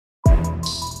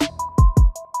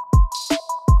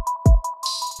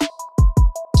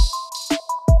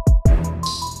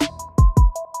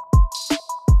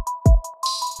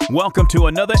Welcome to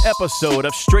another episode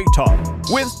of Straight Talk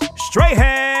with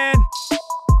Strahan.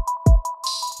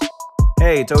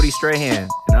 Hey, Tody Strahan,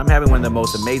 and I'm having one of the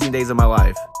most amazing days of my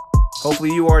life.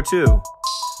 Hopefully you are too.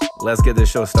 Let's get this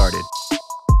show started.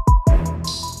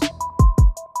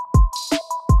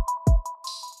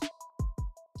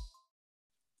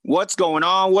 What's going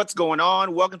on? What's going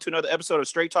on? Welcome to another episode of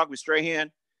Straight Talk with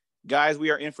Strahan. Guys,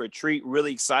 we are in for a treat.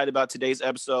 Really excited about today's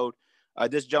episode.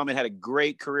 This gentleman had a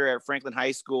great career at Franklin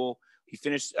High School. He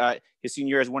finished his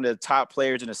senior year as one of the top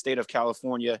players in the state of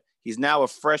California. He's now a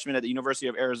freshman at the University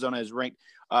of Arizona. Is ranked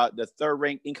the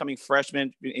third-ranked incoming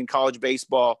freshman in college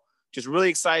baseball. Just really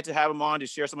excited to have him on to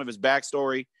share some of his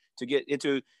backstory, to get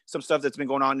into some stuff that's been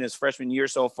going on in his freshman year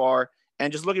so far,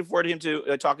 and just looking forward to him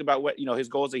to talk about what his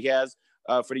goals that he has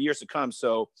for the years to come.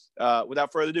 So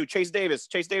without further ado, Chase Davis,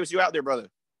 you out there, brother?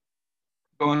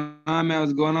 What's going on, man?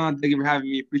 What's going on? Thank you for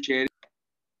having me. Appreciate it.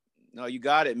 No, you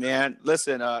got it, man.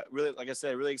 Listen, really, like I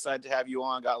said, really excited to have you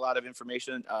on. Got a lot of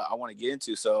information I want to get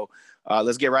into. So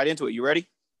let's get right into it. You ready?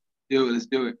 Let's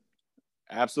do it.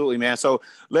 Absolutely, man. So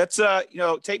let's,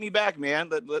 take me back,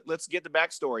 man. Let's get the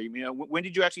backstory. When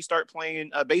did you actually start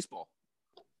playing baseball?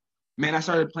 Man, I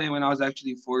started playing when I was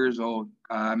actually 4 years old.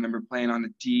 I remember playing on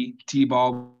the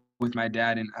T-ball with my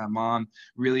dad and mom,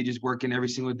 really just working every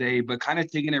single day, but kind of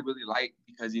taking it really light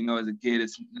because, as a kid,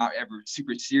 it's not ever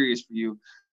super serious for you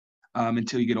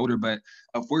until you get older. But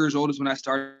 4 years old is when I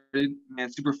started, man,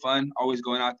 super fun, always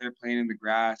going out there playing in the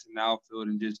grass and the outfield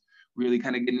and just really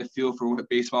kind of getting a feel for what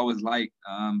baseball was like.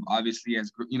 Obviously,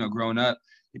 as, growing up,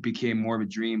 it became more of a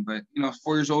dream. But,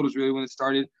 4 years old was really when it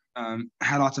started.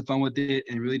 Had lots of fun with it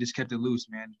and really just kept it loose,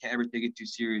 man. You can't ever take it too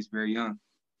serious very young.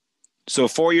 So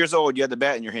 4 years old, you had the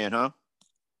bat in your hand, huh?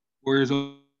 4 years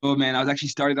old, man. I was actually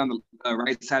started on the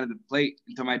right side of the plate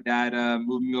until my dad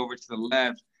moved me over to the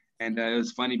left. And it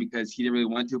was funny because he didn't really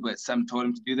want to, but some told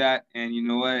him to do that. And you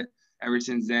know what? Ever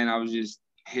since then, I was just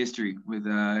history with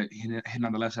hitting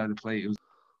on the left side of the plate.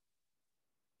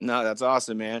 No, that's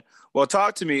awesome, man. Well,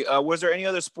 talk to me. Was there any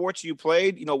other sports you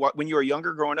played, when you were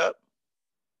younger growing up?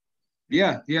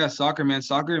 Yeah, soccer, man.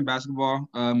 Soccer and basketball,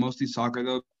 mostly soccer,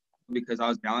 though, because I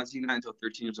was balancing that until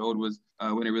 13 years old was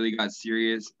when it really got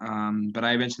serious. But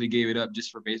I eventually gave it up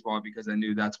just for baseball because I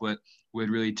knew that's what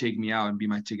would really take me out and be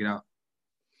my ticket out.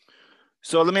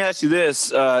 So let me ask you this.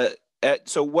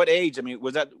 So what age,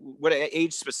 what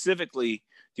age specifically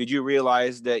did you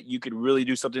realize that you could really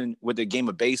do something with the game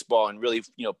of baseball and really,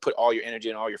 put all your energy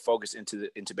and all your focus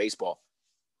into baseball?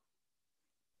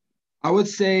 I would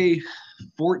say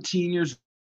 14 years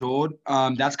old.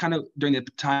 That's kind of during the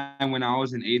time when I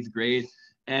was in 8th grade.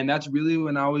 And that's really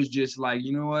when I was just like,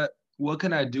 you know what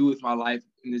can I do with my life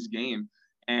in this game?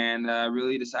 And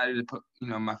really decided to put,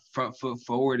 my front foot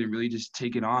forward and really just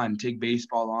take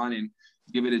baseball on and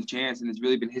give it a chance. And it's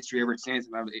really been history ever since.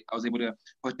 And I was able to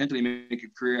potentially make a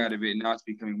career out of it. And now it's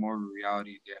becoming more of a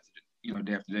reality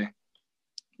day after day.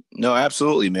 No,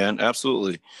 absolutely, man.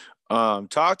 Absolutely.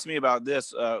 Talk to me about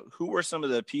this. Who were some of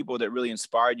the people that really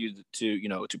inspired you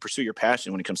to pursue your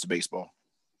passion when it comes to baseball?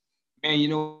 Man,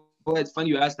 well, it's funny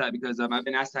you asked that because I've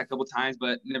been asked that a couple times,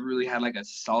 but never really had like a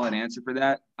solid answer for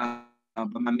that.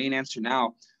 But my main answer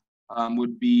now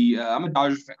would be I'm a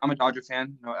Dodger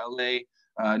fan. LA.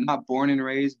 Not born and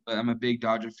raised, but I'm a big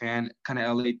Dodger fan. Kind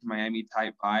of LA to Miami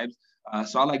type vibes.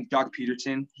 So I like Joc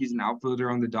Pederson. He's an outfielder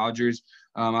on the Dodgers.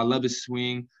 I love his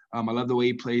swing. I love the way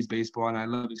he plays baseball, and I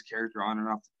love his character on and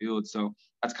off the field. So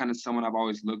that's kind of someone I've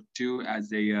always looked to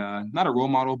as a not a role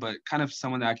model, but kind of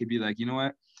someone that I could be like, you know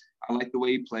what? I like the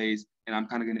way he plays, and I'm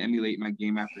kind of going to emulate my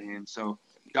game after him. So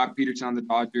Joc Pederson on the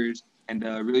Dodgers, and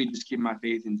really just keeping my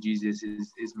faith in Jesus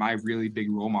is my really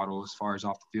big role model as far as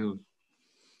off the field.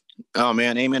 Oh,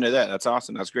 man, amen to that. That's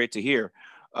awesome. That's great to hear.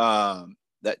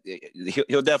 That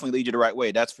he'll definitely lead you the right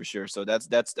way. That's for sure. So that's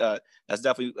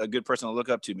definitely a good person to look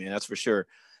up to, man. That's for sure.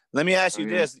 Let me ask you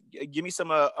this. Give me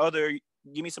some other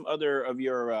of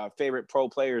your favorite pro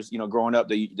players, growing up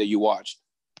that you watched.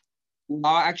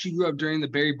 I actually grew up during the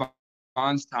Barry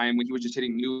Bonds time when he was just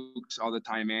hitting nukes all the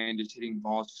time, man, just hitting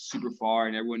balls super far,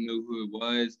 and everyone knew who it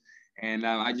was. And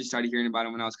I just started hearing about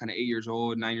him when I was kind of 8 years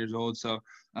old, 9 years old. So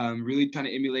really trying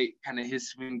to emulate kind of his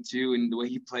swing too and the way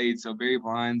he played. So Barry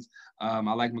Bonds, I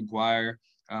like McGwire.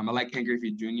 I like Ken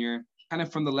Griffey Jr. Kind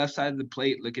of from the left side of the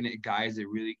plate, looking at guys that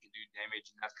really can do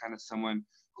damage. And that's kind of someone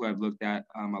who I've looked at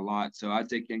a lot. So I'd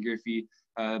say Ken Griffey,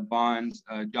 Bonds,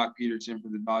 Joc Pederson for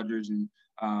the Dodgers, and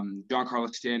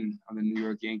Giancarlo Stanton on the New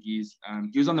York Yankees.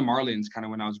 He was on the Marlins kind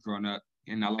of when I was growing up,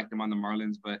 and I liked him on the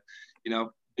Marlins. But,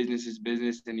 business is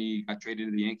business, and he got traded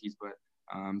to the Yankees. But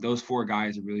those four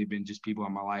guys have really been just people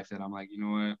in my life that I'm like, you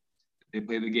know what, They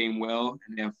play the game well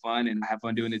and they have fun, and I have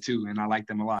fun doing it too. And I like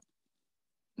them a lot.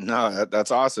 No,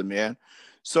 that's awesome, man.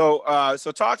 So,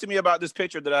 so talk to me about this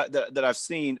picture that I've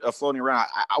seen floating around.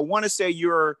 I want to say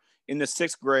you're in the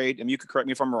 6th grade, and you could correct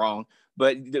me if I'm wrong,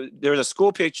 but there's a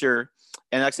school picture,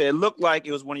 and like I said, it looked like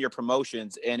it was one of your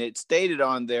promotions, and it stated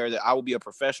on there that I will be a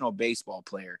professional baseball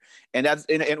player. And that's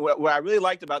and what I really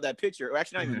liked about that picture, or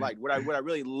actually not even liked, what I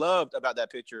really loved about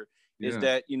that picture is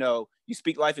that, you know, you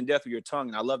speak life and death with your tongue.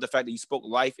 And I love the fact that you spoke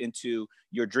life into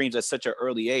your dreams at such an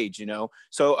early age, you know?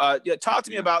 So talk to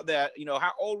me about that. You know,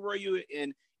 how old were you,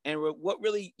 and what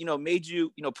really, you know, made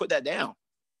you, you know, put that down?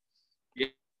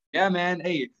 Yeah, man.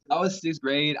 Hey, I was 6th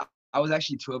grade. I was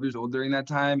actually 12 years old during that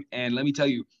time. And let me tell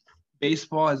you,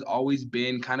 baseball has always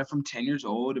been kind of from 10 years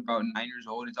old, about 9 years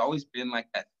old. It's always been like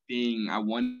that thing I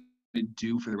wanted to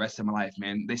do for the rest of my life,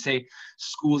 man. They say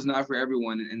school's not for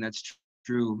everyone, and that's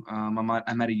true. I'm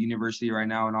at a university right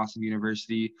now, an awesome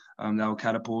university that will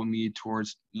catapult me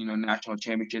towards, you know, national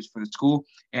championships for the school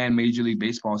and Major League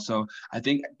Baseball. So I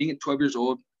think being at 12 years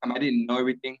old, I didn't know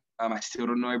everything. I still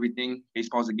don't know everything.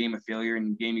 Baseball is a game of failure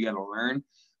and a game you got to learn,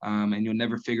 and you'll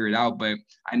never figure it out. But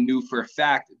I knew for a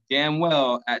fact, damn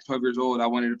well, at 12 years old, I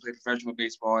wanted to play professional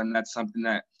baseball, and that's something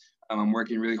that I'm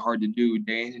working really hard to do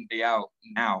day in and day out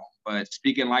now. But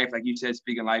speaking life, like you said,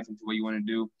 speaking life into what you want to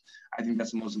do, I think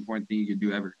that's the most important thing you could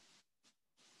do ever.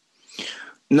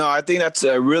 No, I think that's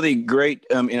a really great,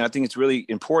 and I think it's really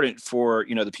important for,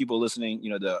 you know, the people listening,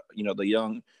 you know, the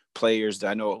young players that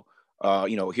I know,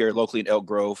 you know, here locally in Elk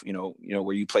Grove, you know,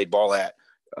 where you played ball at,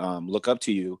 look up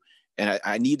to you. And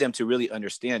I need them to really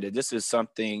understand that this is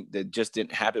something that just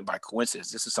didn't happen by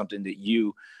coincidence. This is something that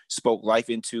you spoke life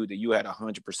into, that you had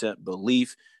 100%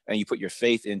 belief, and you put your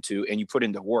faith into, and you put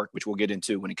into work, which we'll get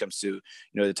into when it comes to, you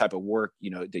know, the type of work, you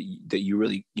know, that you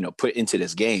really, you know, put into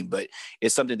this game. But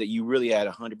it's something that you really had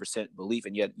 100% belief,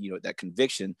 and yet, you know, that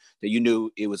conviction that you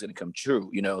knew it was going to come true,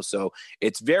 you know. So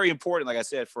it's very important, like I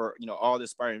said, for, you know, all the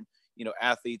aspiring, you know,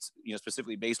 athletes, you know,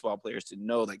 specifically baseball players, to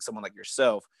know, like someone like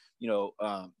yourself, you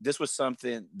know, this was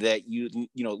something that you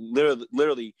know,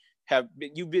 literally have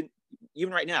been, you've been,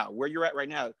 even right now, where you're at right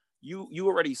now, you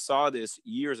already saw this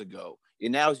years ago,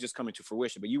 and now it's just coming to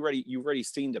fruition. But you've already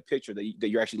seen the picture that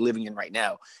you're actually living in right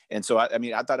now. And so, I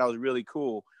mean, I thought that was really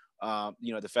cool.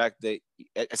 You know, the fact that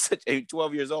at such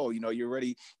 12 years old, you know, you're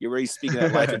already speaking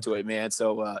that life into it, man.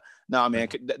 So, no, man,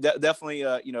 definitely,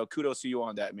 you know, kudos to you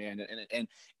on that, man.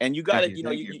 And you gotta, you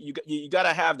know, you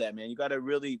gotta have that, man. You gotta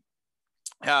really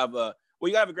have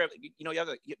you gotta have a great, you know, you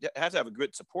have to have a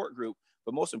good support group.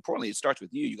 But most importantly, it starts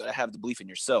with you. You got to have the belief in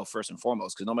yourself first and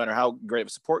foremost, because no matter how great of a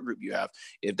support group you have,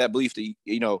 if that belief that,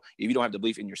 you know, if you don't have the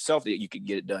belief in yourself that you can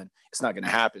get it done, it's not going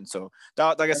to happen. So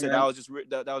like I said, that was just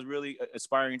that was really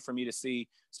inspiring for me to see,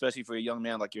 especially for a young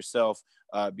man like yourself,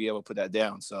 be able to put that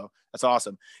down. So that's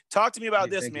awesome. Talk to me about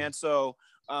this, man. So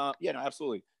yeah, no,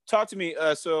 absolutely. Talk to me.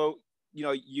 So, you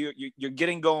know, you're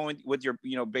getting going with your,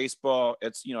 you know, baseball.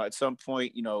 It's, you know, at some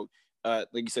point, you know, like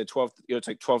you said, 12, you know, it's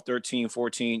like 12, 13,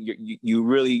 14, you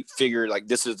really figure like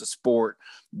this is the sport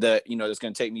that, you know, that's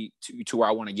going to take me to where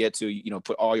I want to get to, you know,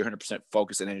 put all your 100%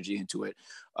 focus and energy into it.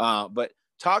 But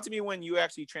talk to me when you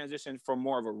actually transitioned from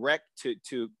more of a rec to,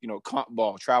 you know, comp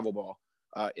ball, travel ball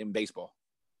in baseball.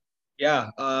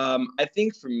 Yeah, I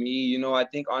think for me, you know, I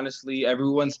think honestly,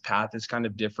 everyone's path is kind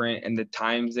of different, and the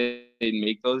times they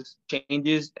make those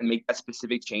changes and make that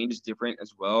specific change is different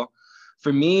as well.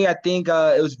 For me, I think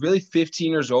it was really 15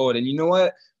 years old. And you know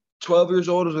what? 12 years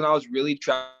old was when I was really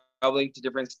traveling to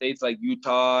different states like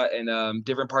Utah and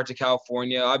different parts of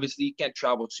California. Obviously, you can't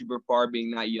travel super far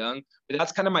being that young, but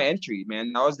that's kind of my entry,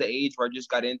 man. That was the age where I just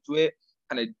got into it,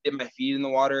 kind of dipped my feet in the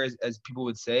water, as people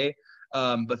would say.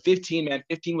 But 15, man,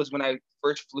 15 was when I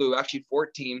first flew. Actually,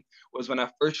 14 was when I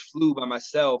first flew by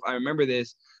myself. I remember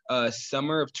this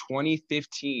summer of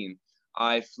 2015.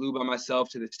 I flew by myself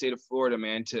to the state of Florida,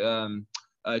 man, to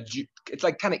it's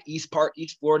like kind of East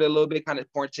Florida a little bit, kind of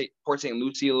Port St.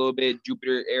 Lucie a little bit,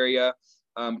 Jupiter area.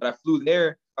 But I flew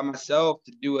there by myself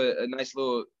to do a nice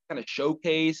little kind of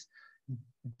showcase,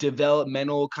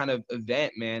 developmental kind of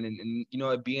event, man. And you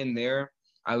know, being there,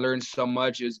 I learned so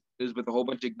much. It was with a whole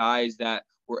bunch of guys that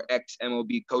were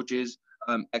ex-MLB coaches,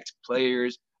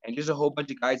 ex-players, and just a whole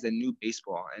bunch of guys that knew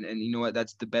baseball. And you know what?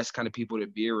 That's the best kind of people to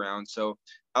be around. So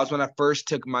that was when I first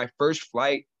took my first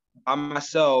flight by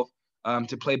myself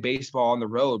to play baseball on the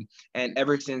road. And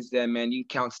ever since then, man, you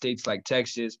can count states like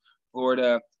Texas,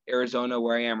 Florida, Arizona,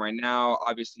 where I am right now,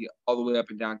 obviously all the way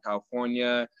up and down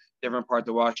California, different parts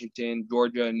of Washington,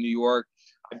 Georgia, New York.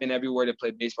 I've been everywhere to play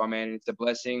baseball, man, and it's a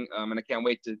blessing. And I can't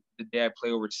wait to the day I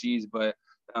play overseas. But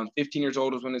 15 years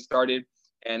old was when it started.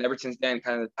 And ever since then,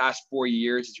 kind of the past 4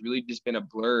 years, it's really just been a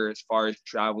blur as far as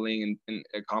traveling and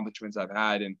accomplishments I've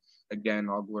had. And again,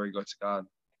 all glory goes to God.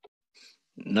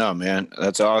 No, man,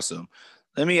 that's awesome.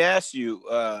 Let me ask you,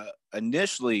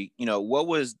 initially, what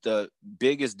was the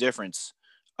biggest difference?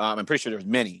 I'm pretty sure there's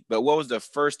many, but what was the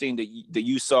first thing that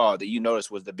you saw that you noticed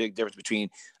was the big difference between,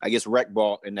 I guess, rec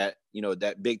ball and that,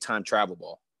 that big time travel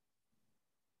ball?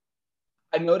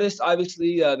 I noticed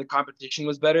obviously the competition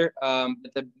was better,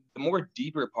 but the more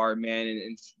deeper part, man,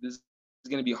 and this is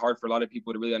going to be hard for a lot of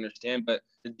people to really understand, but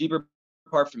the deeper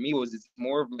part for me was it's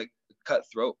more of like a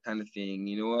cutthroat kind of thing,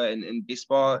 and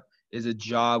baseball is a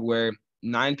job where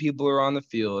 9 people are on the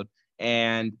field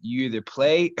and you either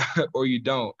play or you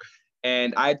don't.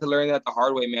 And I had to learn that the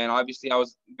hard way, man. Obviously, I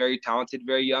was very talented,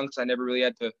 very young, so I never really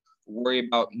had to worry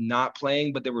about not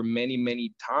playing, but there were many,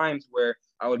 many times where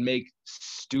I would make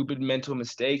stupid mental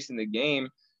mistakes in the game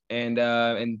and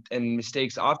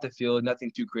mistakes off the field,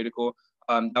 nothing too critical.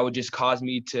 That would just cause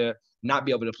me to not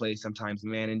be able to play sometimes,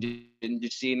 man. And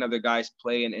just seeing other guys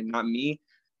play and not me,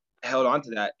 I held on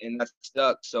to that, and that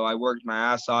stuck. So I worked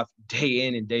my ass off day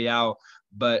in and day out.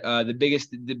 But the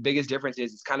biggest difference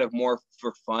is it's kind of more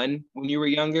for fun when you were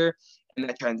younger. And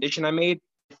that transition I made,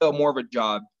 it felt more of a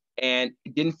job. And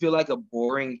it didn't feel like a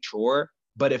boring chore,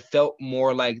 but it felt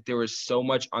more like there was so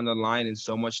much on the line and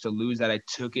so much to lose that I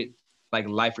took it like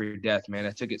life or death, man.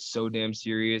 I took it so damn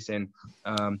serious. And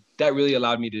that really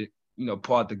allowed me to,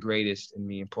 pull out the greatest in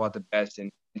me and pull out the best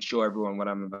and show everyone what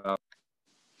I'm about.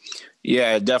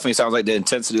 Yeah, it definitely sounds like the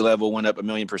intensity level went up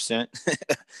 1,000,000%,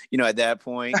 at that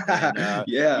point.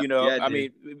 And, I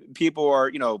mean, people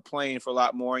are, playing for a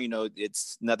lot more,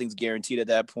 it's nothing's guaranteed at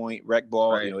that point. Rec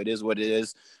ball, right. It is what it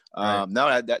is. Right.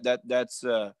 No,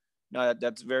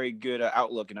 that's very good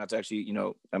outlook. And that's actually,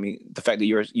 the fact that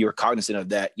you're cognizant of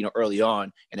that, early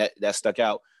on, and that stuck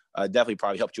out, definitely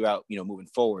probably helped you out, moving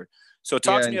forward. So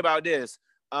talk to me about this.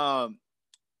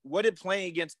 What did playing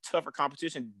against tougher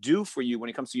competition do for you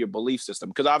when it comes to your belief system?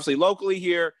 Because obviously locally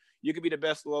here, you could be the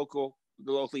best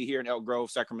locally here in Elk Grove,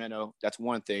 Sacramento. That's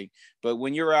one thing. But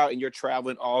when you're out and you're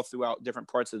traveling all throughout different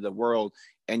parts of the world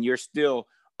and you're still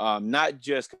not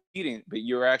just competing, but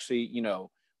you're actually,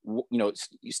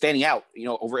 standing out,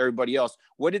 over everybody else.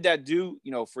 What did that do,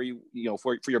 for you,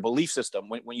 for your belief system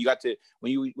when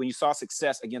you saw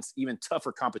success against even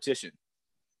tougher competition?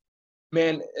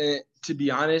 Man, to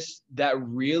be honest, that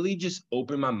really just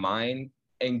opened my mind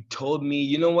and told me,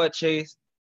 you know what, Chase?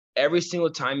 Every single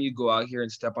time you go out here and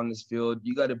step on this field,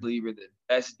 you got to believe you're the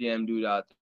best damn dude out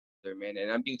there, man. And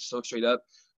I'm being so straight up.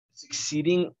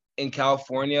 Succeeding in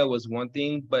California was one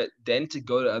thing, but then to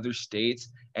go to other states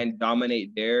and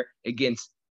dominate there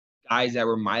against guys that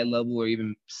were my level or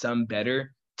even some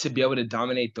better, to be able to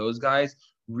dominate those guys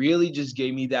really just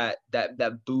gave me that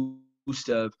boost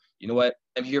of, you know what,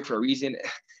 I'm here for a reason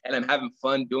and I'm having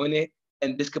fun doing it.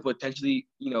 And this could potentially,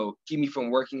 keep me from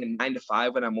working a 9 to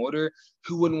 5 when I'm older.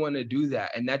 Who wouldn't want to do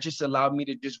that? And that just allowed me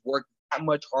to just work that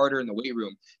much harder in the weight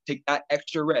room, take that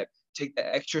extra rep, take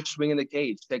the extra swing in the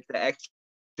cage, take the extra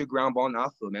ground ball in the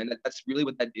outfield, man. That's really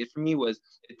what that did for me. Was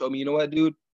it told me, you know what,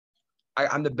 dude,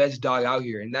 I'm the best dog out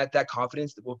here. And that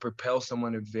confidence will propel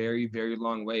someone a very, very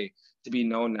long way. To be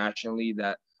known nationally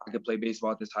that I could play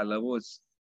baseball at this high level, it's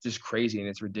just crazy and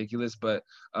it's ridiculous. But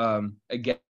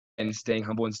again, staying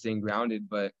humble and staying grounded.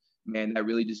 But man, that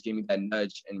really just gave me that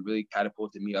nudge and really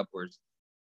catapulted me upwards.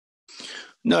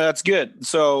 No, that's good.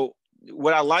 So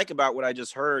what I like about what I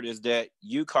just heard is that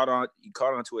you caught on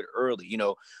to it early.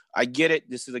 I get it.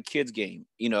 This is a kid's game,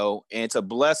 and it's a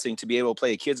blessing to be able to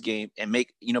play a kid's game and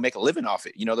make a living off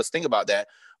it. Let's think about that.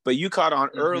 But you caught on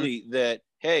early that,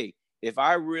 hey, if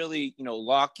I really,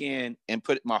 lock in and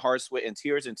put my heart, sweat, and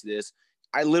tears into this,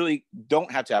 I literally don't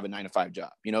have to have a 9 to 5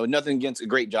 job. Nothing against a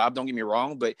great job, don't get me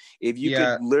wrong, but if you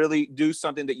could literally do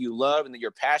something that you love and that you're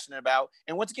passionate about,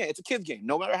 and once again, it's a kid's game.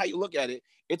 No matter how you look at it,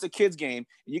 it's a kid's game.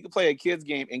 And you can play a kid's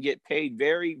game and get paid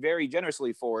very, very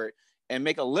generously for it and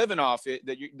make a living off it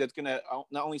that's going to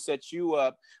not only set you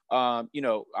up,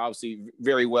 obviously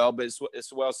very well, but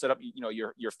it's well set up,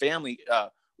 your family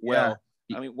well.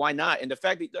 I mean, why not? And the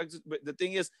fact that, but the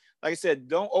thing is, like I said,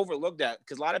 don't overlook that,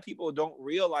 because a lot of people don't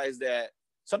realize that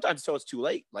sometimes until it's too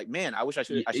late. Like, man, I wish I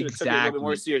should have took it a little bit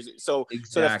more seriously. So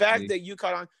the fact that you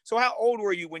caught on. So how old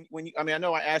were you when you? I mean, I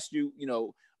know I asked you,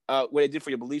 what it did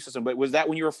for your belief system, but was that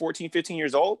when you were 14, 15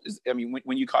 years old?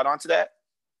 When you caught on to that?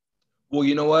 Well,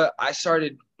 you know what? I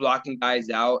started blocking guys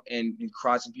out and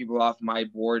crossing people off my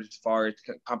board as far as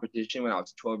competition when I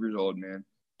was 12 years old, man.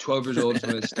 12 years old is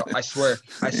when it started. I swear,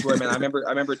 man. I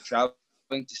remember traveling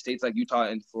to states like Utah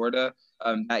and Florida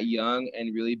that young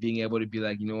and really being able to be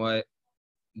like, you know what?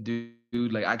 dude,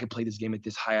 like I could play this game at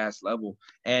this high ass level.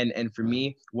 And for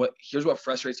me, here's what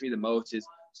frustrates me the most is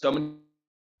so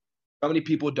many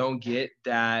people don't get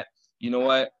that, you know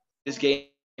what, this game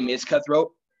is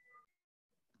cutthroat.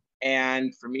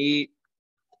 And for me,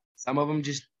 some of them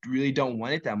just really don't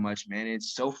want it that much, man.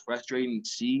 It's so frustrating to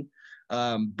see.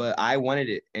 But I wanted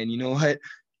it. And you know what?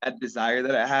 That desire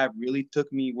that I have really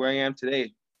took me where I am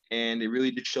today. And it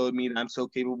really just showed me that I'm so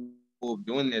capable of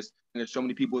doing this. And there's so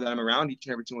many people that I'm around each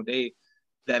and every single day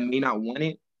that may not want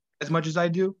it as much as I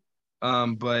do.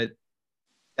 But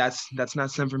that's not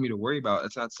something for me to worry about.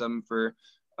 That's not something for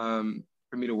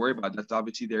me to worry about. That's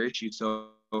obviously their issue. So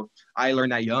I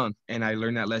learned that young, and I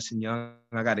learned that lesson young.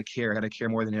 I got to care. I got to care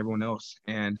more than everyone else.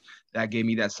 And that gave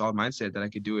me that solid mindset that I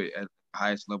could do it at the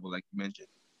highest level, like you mentioned.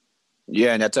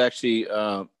 Yeah, and that's actually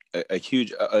a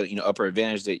huge, upper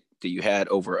advantage that you had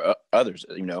over others,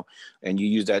 and you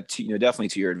use that, definitely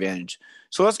to your advantage.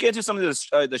 So let's get into some of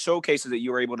the showcases that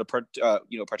you were able to,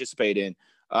 participate in.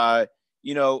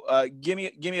 Give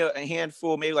me a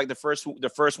handful, maybe like the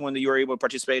first one that you were able to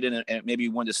participate in, and maybe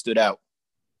one that stood out.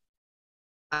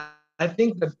 I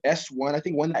think the best one,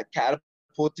 one that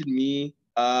catapulted me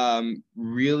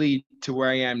really to where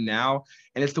I am now,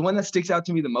 and it's the one that sticks out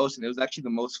to me the most, and it was actually the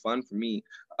most fun for me,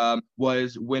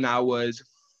 was when I was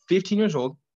 15 years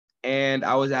old, and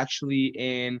I was actually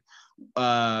in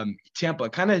Tampa,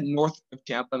 kind of north of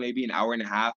Tampa, maybe an hour and a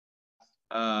half.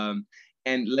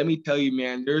 And let me tell you,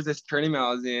 man, there's this tournament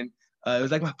I was in. It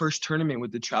was like my first tournament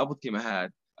with the travel team I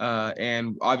had.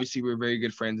 And obviously we're very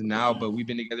good friends now, but we've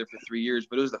been together for 3 years,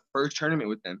 but it was the first tournament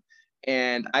with them.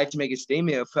 And I had to make a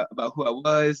statement about who I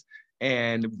was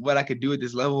and what I could do at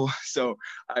this level. So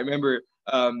I remember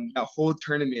that whole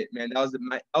tournament, man,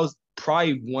 that was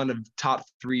probably one of the top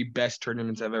 3 best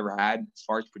tournaments I've ever had as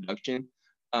far as production.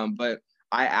 But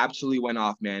I absolutely went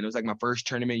off, man. It was like my first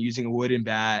tournament using a wooden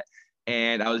bat,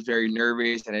 and I was very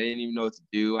nervous and I didn't even know what to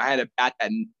do. I had a bat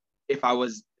that if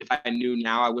I knew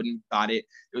now, I wouldn't have got it.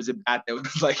 It was a bat that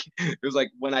was like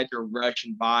when I had to rush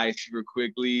and buy super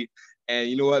quickly. And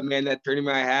you know what, man, that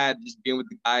tournament I had, just being with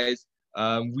the guys,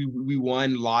 we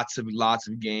won lots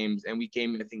of games, and we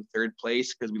came in, I think, 3rd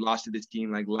place because we lost to this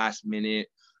team like last minute.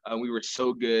 We were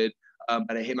so good.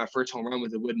 But I hit my first home run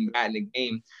with a wooden bat in the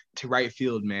game to right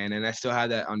field, man. And I still have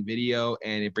that on video,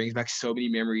 and it brings back so many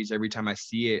memories every time I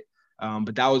see it.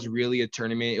 But that was really a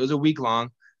tournament. It was a week long,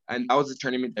 and that was a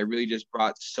tournament that really just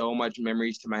brought so much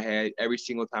memories to my head every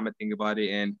single time I think about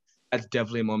it. And that's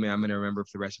definitely a moment I'm going to remember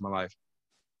for the rest of my life.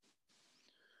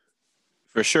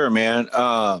 For sure, man.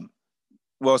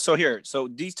 So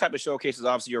these type of showcases,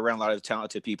 obviously you're around a lot of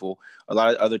talented people, a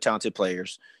lot of other talented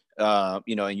players, and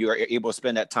you are able to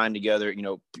spend that time together,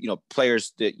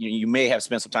 players that you may have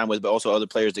spent some time with, but also other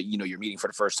players that, you're meeting for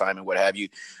the first time and what have you.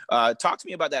 Talk to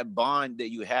me about that bond that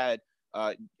you had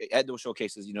at those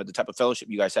showcases, the type of fellowship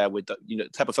you guys had with the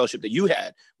type of fellowship that you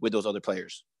had with those other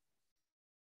players.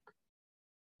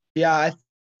 Yeah, I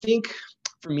think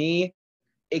for me,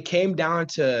 it came down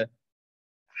to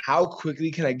how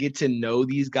quickly can I get to know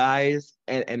these guys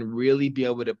and really be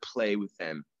able to play with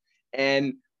them.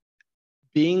 And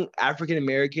being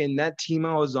African-American, that team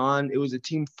I was on, it was a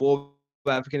team full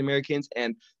of African-Americans.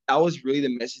 And that was really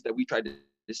the message that we tried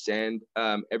to send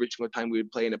every single time we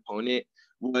would play an opponent,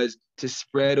 was to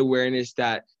spread awareness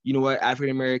that,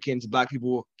 African-Americans, Black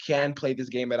people can play this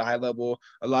game at a high level.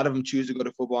 A lot of them choose to go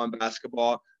to football and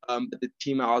basketball. But the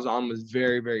team I was on was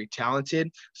very, very talented.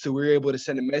 So we were able to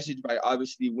send a message by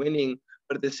obviously winning,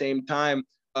 but at the same time,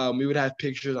 we would have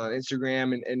pictures on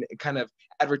Instagram and kind of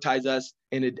advertise us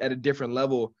at a different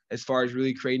level as far as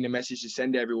really creating a message to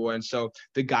send to everyone. So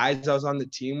the guys I was on the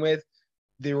team with,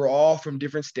 they were all from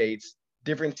different states,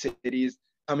 different cities,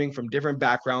 coming from different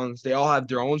backgrounds. They all have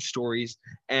their own stories.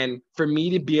 And for me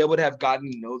to be able to have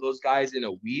gotten to know those guys in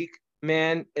a week,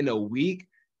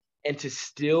 and to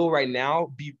still right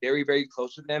now be very, very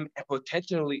close to them and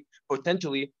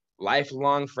potentially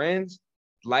lifelong friends,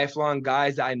 lifelong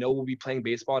guys that I know will be playing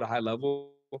baseball at a high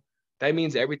level, that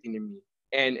means everything to me.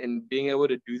 And being able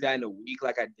to do that in a week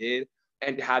like I did,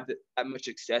 and to have that much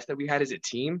success that we had as a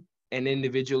team, and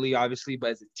individually, obviously,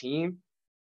 but as a team,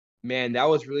 man, that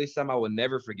was really something I will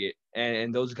never forget.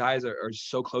 And those guys are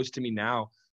so close to me now.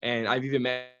 And I've even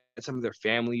met some of their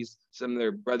families, some of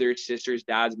their brothers, sisters,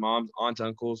 dads, moms, aunts,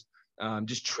 uncles,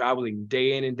 just traveling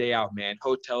day in and day out, man.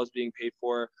 Hotels being paid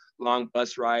for, long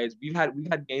bus rides. We've had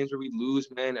games where we lose,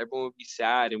 man. Everyone would be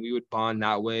sad, and we would bond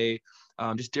that way.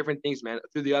 Just different things, man.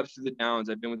 Through the ups, through the downs.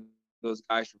 I've been with those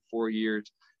guys for 4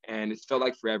 years, and it's felt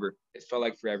like forever.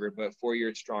 But 4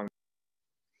 years strong.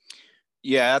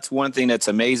 Yeah, that's one thing that's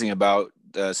amazing about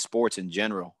sports in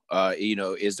general.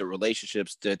 is the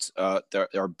relationships that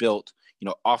are built,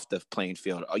 off the playing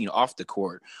field, off the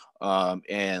court. And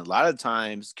a lot of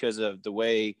times, because of the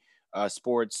way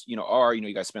sports, are,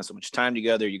 you guys spend so much time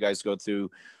together, you guys go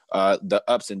through the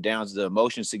ups and downs, the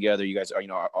emotions together. You guys are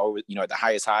always, at the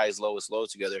highest highs, lowest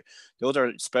lows together. Those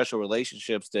are special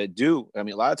relationships that do. I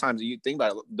mean, a lot of times you think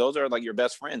about it, those are like your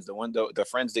best friends, the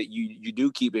friends that you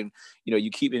do keep in, you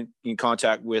keep in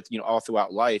contact with, all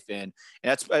throughout life. And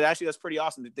that's pretty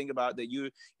awesome to think about that.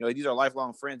 These are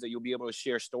lifelong friends that you'll be able to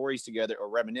share stories together or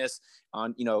reminisce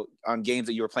on, on games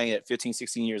that you were playing at 15,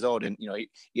 16 years old, and,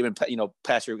 even,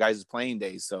 past your guys' playing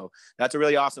days. So that's a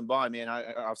really awesome bond, man.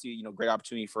 I see, great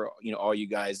opportunity for, all you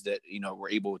guys that, were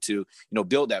able to,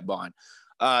 build that bond.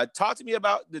 Talk to me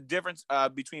about the difference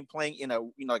between playing in a,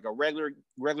 like a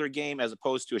regular game as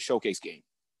opposed to a showcase game.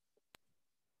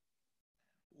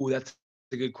 Oh, that's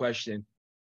a good question.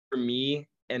 For me,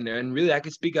 and really I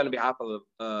could speak on behalf of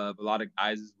a lot of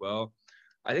guys as well.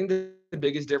 I think the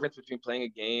biggest difference between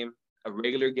playing a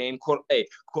regular game, quote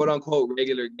unquote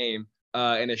regular game,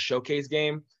 and a showcase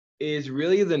game is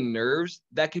really the nerves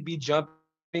that could be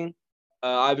jumping.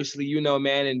 Obviously,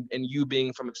 man, and you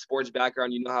being from a sports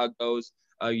background, how it goes.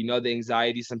 The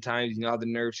anxiety sometimes, how the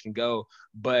nerves can go.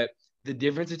 But the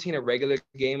difference between a regular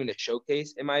game and a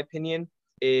showcase, in my opinion,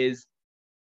 is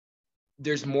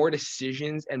there's more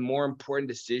decisions and more important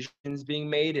decisions being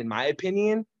made, in my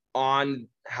opinion, on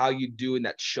how you do in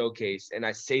that showcase. And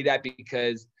I say that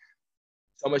because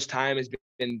so much time has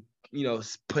been,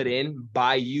 put in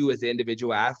by you as the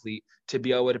individual athlete to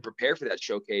be able to prepare for that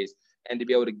showcase and to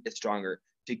be able to get stronger,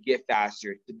 to get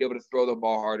faster, to be able to throw the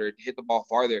ball harder, to hit the ball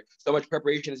farther. So much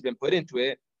preparation has been put into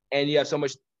it, and you have so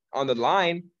much on the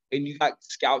line, and you got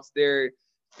scouts there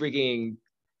freaking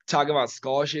talking about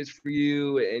scholarships for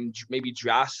you and maybe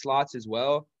draft slots as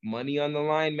well, money on the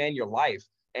line, man, your life.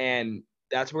 And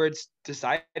that's where it's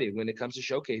decided when it comes to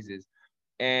showcases.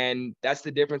 And that's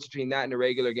the difference between that and a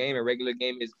regular game. A regular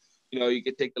game is, you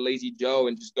could take the lazy Joe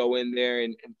and just go in there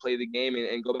and play the game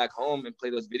and go back home and play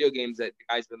those video games that the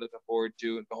guys been looking forward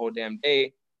to the whole damn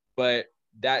day. But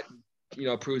that,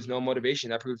 proves no motivation.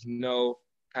 That proves no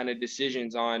kind of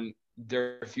decisions on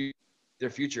their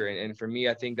future. And for me,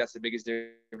 I think that's the biggest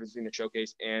difference between a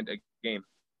showcase and a game.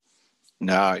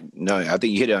 No, I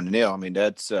think you hit it on the nail. I mean,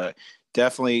 that's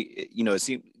definitely, it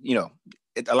seems,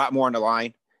 it's a lot more on the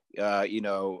line.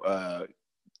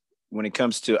 When it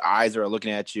comes to eyes that are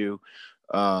looking at you,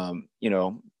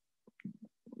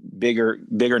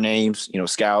 bigger names,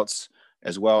 scouts,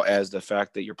 as well as the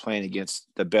fact that you're playing against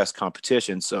the best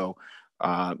competition. So,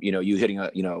 you hitting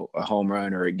a home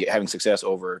run or having success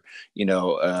over,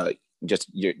 just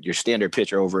your standard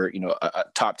pitcher over, a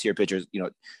top tier pitcher,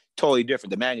 totally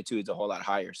different. The magnitude is a whole lot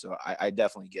higher. So I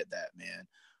definitely get that, man.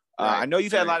 I know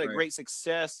you've had a lot of great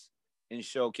success in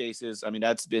showcases. I mean,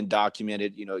 that's been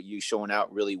documented, you showing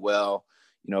out really well,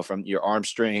 from your arm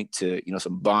strength to,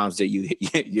 some bombs that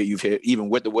you've hit, even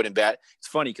with the wooden bat. It's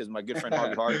funny because my good friend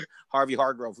Harvey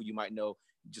Hargrove, who you might know,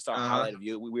 just saw a highlight of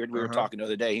you. We were talking the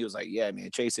other day. He was like, yeah,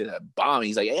 man, Chase hit a bomb.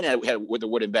 He's like, and had with the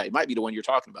wooden bat. It might be the one you're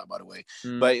talking about, by the way.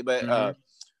 But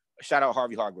shout out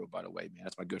Harvey Hargrove, by the way, man.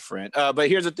 That's my good friend. But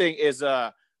here's the thing is,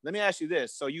 let me ask you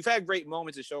this. So you've had great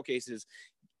moments at showcases.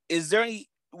 Was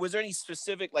there any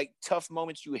specific like tough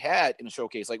moments you had in a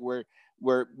showcase, like where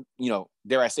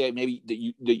dare I say it, maybe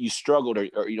that you struggled or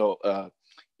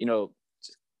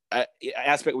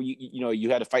aspect where you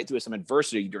had to fight through some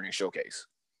adversity during a showcase?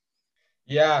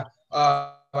 Yeah,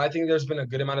 I think there's been a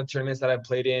good amount of tournaments that I've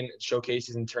played in,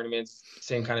 showcases and tournaments,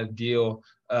 same kind of deal,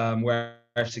 where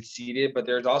I've succeeded. But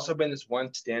there's also been this one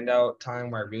standout time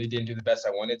where I really didn't do the best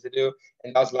I wanted to do,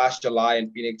 and that was last July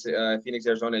in Phoenix,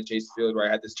 Arizona, at Chase Field, where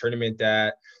I had this tournament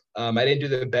that I didn't do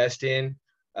the best in.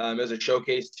 It was a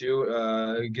showcase too,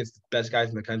 against the best guys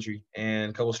in the country, and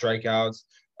a couple strikeouts.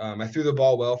 I threw the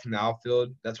ball well from the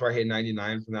outfield. That's where I hit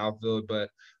 99 from the outfield. But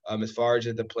as far as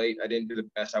at the plate, I didn't do the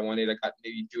best I wanted. I got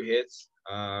maybe 2 hits,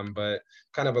 but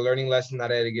kind of a learning lesson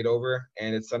that I had to get over.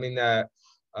 And it's something that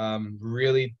I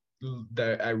really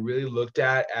looked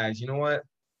at as, some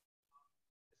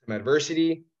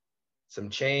adversity, some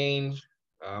change.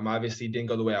 Obviously didn't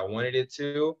go the way I wanted it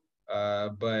to,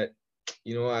 but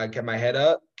I kept my head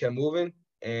up, kept moving,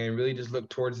 and really just looked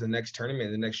towards the next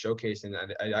tournament, the next showcase. And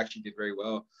I actually did very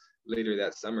well later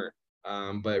that summer.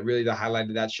 But really the highlight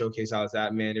of that showcase I was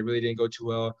at, man, it really didn't go too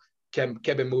well. Kept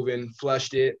it moving,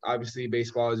 flushed it. Obviously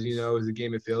baseball, as you know, is a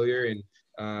game of failure. And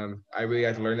I really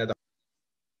had to learn that.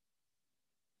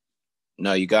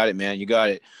 No, you got it, man. You got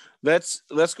it. Let's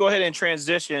go ahead and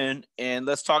transition, and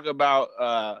let's talk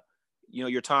about,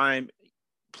 your time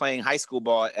playing high school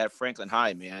ball at Franklin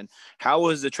High, man. How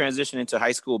was the transition into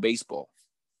high school baseball?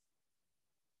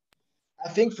 I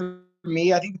think for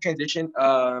me, I think the transition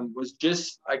was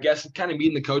just, I guess, kind of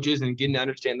meeting the coaches and getting to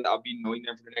understand that I'll be knowing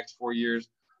them for the next 4 years.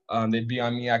 They'd be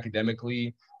on me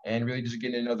academically and really just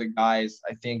getting to know the guys.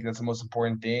 I think that's the most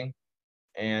important thing.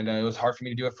 And it was hard for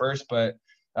me to do at first, but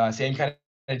same kind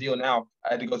of deal now.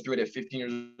 I had to go through it at 15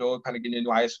 years old, kind of getting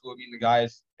into high school, meeting the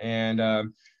guys, and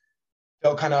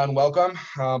felt kind of unwelcome.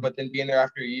 But then being there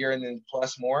after a year and then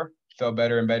plus more, felt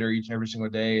better and better each and every single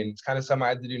day. And it's kind of something I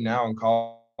had to do now in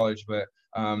college, but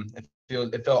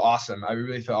it felt awesome. I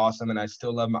really felt awesome, and I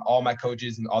still love all my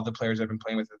coaches and all the players I've been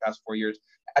playing with for the past 4 years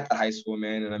at the high school,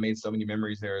 man. And I made so many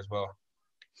memories there as well.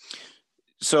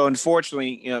 So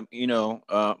unfortunately,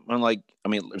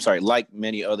 like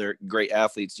many other great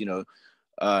athletes,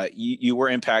 you were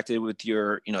impacted with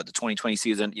your, the 2020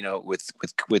 season,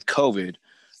 with COVID.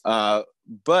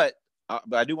 But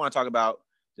I do want to talk about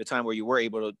the time where you were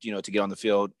able to, to get on the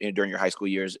field during your high school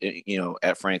years,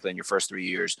 at Franklin, your first 3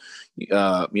 years.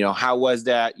 How was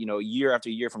that, year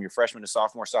after year from your freshman to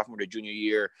sophomore to junior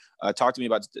year? Talk to me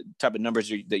about the type of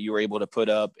numbers that you were able to put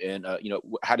up, and,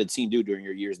 how did the team do during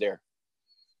your years there?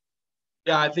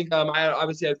 Yeah, I think I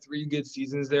obviously had 3 good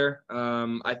seasons there.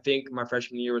 I think my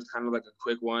freshman year was kind of like a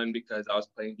quick one because I was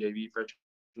playing JV freshman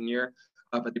year,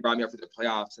 but they brought me up for the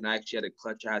playoffs, and I actually had a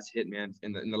clutch-ass hit, man,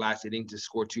 in the last inning to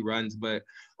score 2 runs. But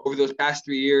over those past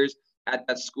 3 years at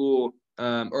that school,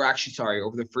 over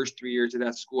the first 3 years at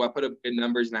that school, I put up good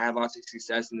numbers, and I had lots of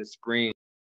success in the spring.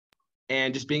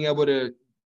 And just being able to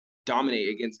dominate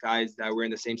against guys that were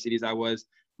in the same city as I was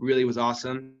really was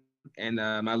awesome. And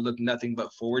I looked nothing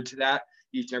but forward to that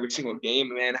each and every single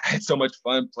game, man. I had so much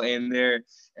fun playing there,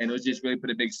 and it was just really put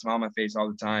a big smile on my face all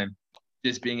the time.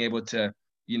 Just being able to,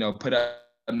 put up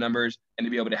numbers and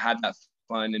to be able to have that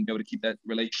fun and be able to keep that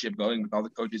relationship going with all the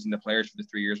coaches and the players for the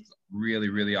 3 years was really,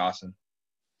 really awesome.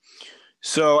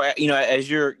 So, as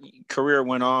your career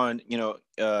went on,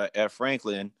 at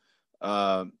Franklin,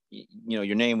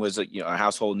 your name was a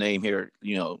household name here,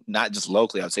 not just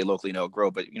locally, I'd say locally,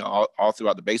 grow, but, all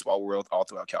throughout the baseball world, all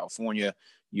throughout California.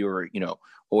 You were,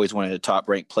 always one of the top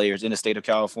ranked players in the state of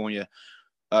California.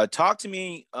 Talk to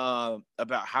me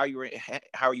about how you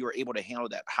were able to handle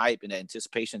that hype and that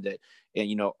anticipation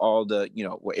and all the,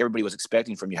 what everybody was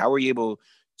expecting from you. How were you able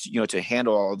to, to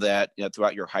handle all that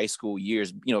throughout your high school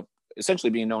years, essentially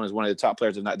being known as one of the top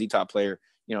players, if not the top player,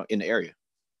 in the area?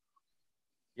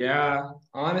 Yeah,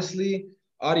 honestly,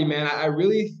 Audie, man, I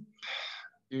really,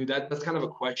 dude, that's kind of a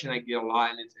question I get a lot.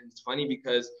 And it's funny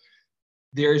because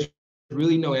there's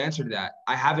really no answer to that.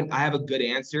 I have a good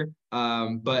answer,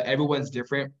 but everyone's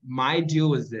different. My deal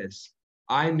was this.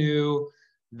 I knew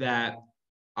that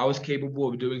I was capable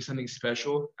of doing something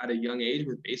special at a young age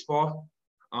with baseball.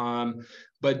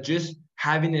 But just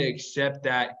having to accept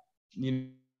that, you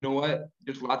know what,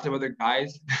 there's lots of other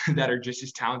guys that are just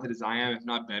as talented as I am, if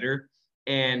not better.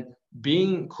 And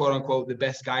being, quote unquote, the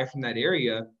best guy from that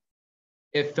area,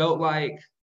 it felt like,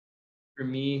 for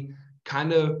me,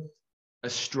 kind of a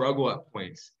struggle at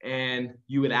points. And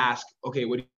you would ask, okay,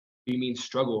 what do you mean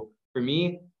struggle? For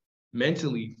me,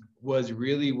 mentally was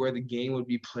really where the game would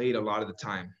be played a lot of the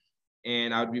time.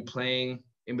 And I would be playing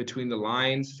in between the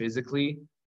lines physically,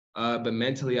 but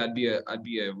mentally I'd be a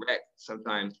wreck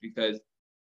sometimes because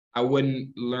I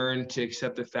wouldn't learn to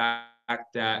accept the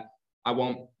fact that I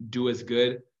won't do as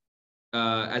good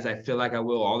as I feel like I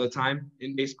will all the time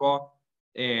in baseball.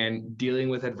 And dealing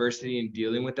with adversity and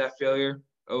dealing with that failure,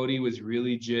 Odie, was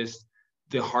really just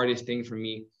the hardest thing for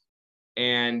me.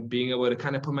 And being able to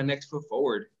kind of put my next foot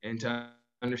forward and to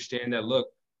understand that, look,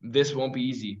 this won't be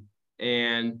easy.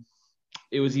 And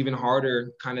it was even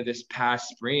harder kind of this past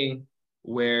spring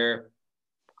where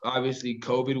obviously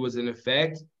COVID was in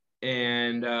effect.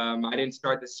 And I didn't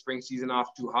start the spring season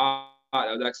off too hot.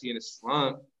 I was actually in a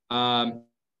slump.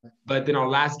 But then our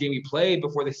last game we played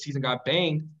before the season got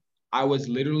banged, I was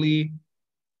literally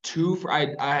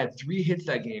I had 3 hits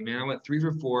that game, man. I went 3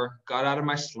 for 4, got out of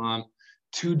my slump,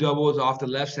 2 doubles off the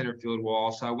left center field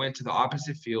wall. So I went to the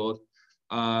opposite field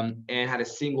and had a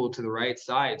single to the right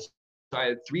side. So I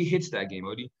had 3 hits that game,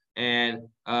 Odie. And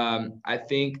I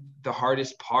think the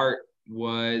hardest part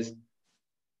was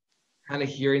kind of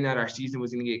hearing that our season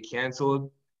was going to get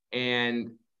canceled,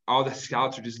 and all the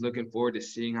scouts are just looking forward to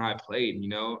seeing how I played,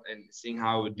 and seeing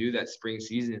how I would do that spring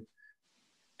season.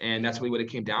 And that's really what it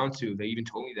came down to. They even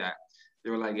told me that.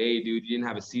 They were like, hey, dude, you didn't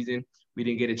have a season. We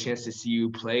didn't get a chance to see you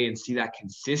play and see that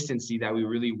consistency that we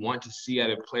really want to see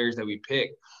out of players that we pick.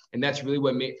 And that's really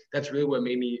what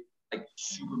made me like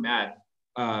super mad.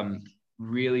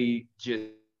 Really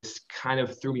just kind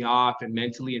of threw me off, and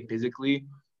mentally and physically.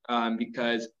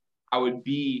 because I would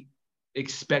be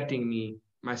expecting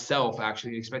myself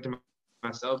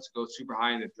to go super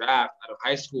high in the draft out of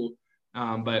high school.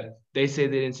 But they say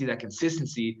they didn't see that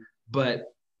consistency. But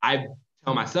I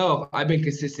tell myself I've been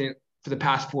consistent for the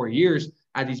past 4 years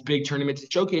at these big tournaments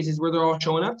and showcases where they're all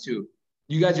showing up to.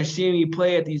 You guys are seeing me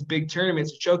play at these big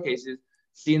tournaments and showcases,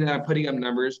 seeing that I'm putting up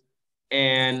numbers,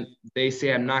 and they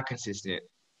say I'm not consistent.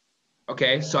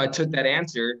 Okay, so I took that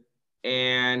answer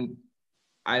and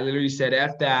I literally said,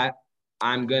 F that.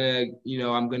 I'm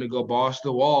gonna go balls to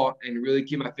the wall and really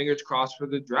keep my fingers crossed for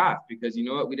the draft, because you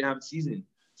know what? We didn't have a season.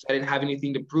 So I didn't have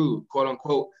anything to prove, quote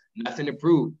unquote, nothing to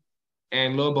prove.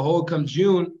 And lo and behold, come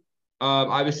June,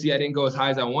 obviously I didn't go as high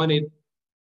as I wanted.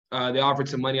 They offered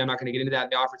some money. I'm not going to get into that.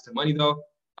 They offered some money though.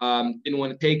 Didn't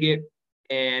want to take it.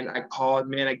 And I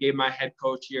gave my head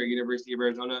coach here at University of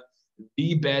Arizona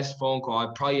the best phone call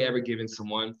I've probably ever given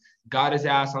someone. Got his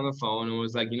ass on the phone and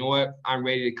was like, you know what? I'm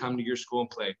ready to come to your school and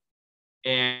play.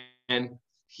 And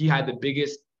he had the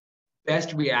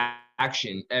best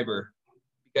reaction ever,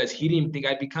 because he didn't think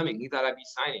I'd be coming. He thought I'd be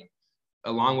signing,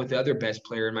 along with the other best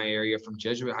player in my area from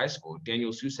Jesuit High School,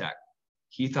 Daniel Susak.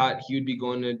 He thought he would be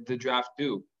going to the draft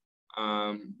too.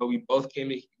 But we both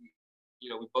we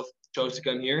both chose to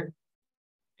come here,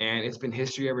 and it's been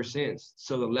history ever since.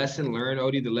 So the lesson learned,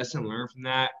 Odie, from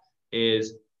that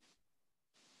is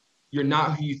you're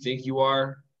not who you think you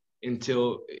are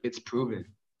until it's proven.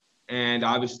 And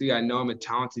obviously I know I'm a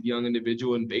talented young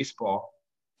individual in baseball,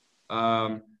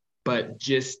 but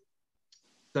just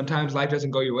sometimes life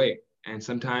doesn't go your way. And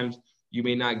sometimes you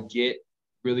may not get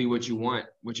really what you want,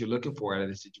 what you're looking for out of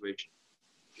the situation.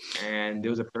 And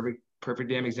there was a perfect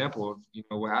damn example of,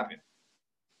 what happened.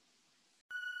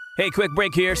 Hey, quick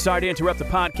break here. Sorry to interrupt the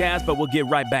podcast, but we'll get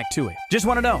right back to it. Just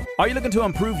want to know, are you looking to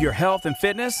improve your health and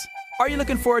fitness? Are you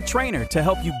looking for a trainer to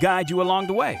help you guide you along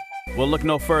the way? Well, look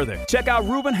no further. Check out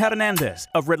Ruben Hernandez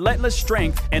of Relentless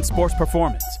Strength and Sports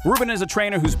Performance. Ruben is a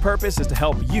trainer whose purpose is to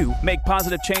help you make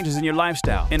positive changes in your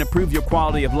lifestyle and improve your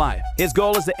quality of life. His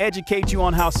goal is to educate you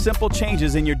on how simple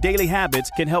changes in your daily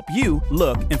habits can help you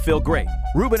look and feel great.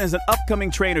 Ruben is an upcoming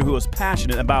trainer who is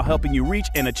passionate about helping you reach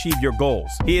and achieve your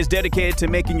goals. He is dedicated to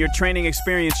making your training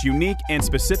experience unique and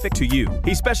specific to you.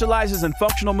 He specializes in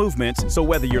functional movements, so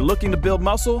whether you're looking to build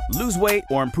muscle, lose weight,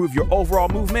 or improve your overall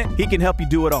movement, he can help you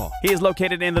do it all. He is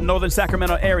located in the northern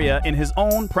Sacramento area in his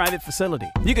own private facility.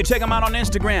 You can check him out on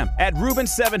Instagram at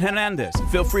Ruben7Hernandez.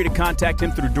 Feel free to contact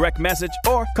him through direct message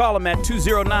or call him at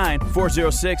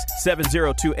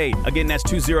 209-406-7028. Again, that's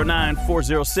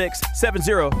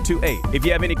 209-406-7028. If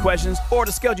you have any questions or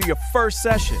to schedule your first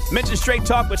session, mention Straight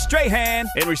Talk with Strahan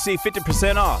and receive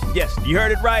 50% off. Yes, you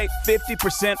heard it right,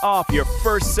 50% off your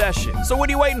first session. So what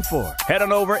are you waiting for? Head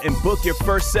on over and book your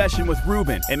first session with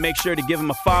Ruben, and make sure to give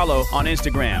him a follow on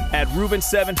Instagram at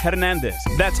Ruben7Hernandez.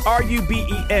 That's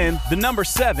RUBEN, the number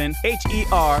 7,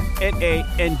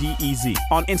 HERNANDEZ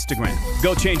on Instagram.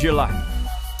 Go change your life.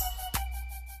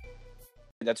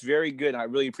 That's very good. And I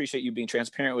really appreciate you being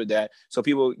transparent with that. So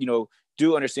people,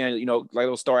 do understand, like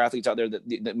those star athletes out there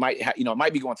that might,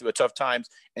 might be going through a tough times,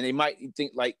 and they might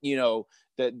think like, that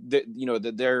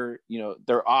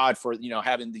they're odd for,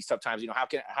 having these tough times. How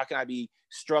can I be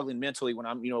struggling mentally when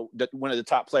I'm, one of the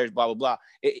top players, blah, blah, blah.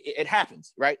 It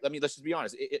happens, right? I mean, let's just be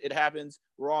honest. It happens.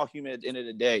 We're all human at the end of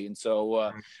the day. And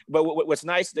so, but what's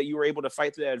nice is that you were able to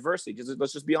fight through that adversity. Because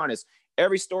let's just be honest.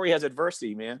 Every story has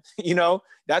adversity, man.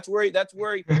 That's where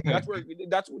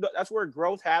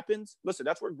growth happens. Listen,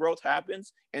 that's where growth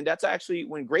happens. And that's actually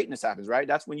when greatness happens, right?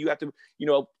 That's when you have to,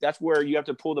 that's where you have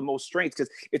to pull the most strength, because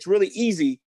it's really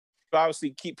easy to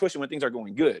obviously keep pushing when things are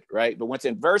going good, right? But once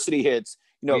adversity hits,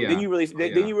 then you really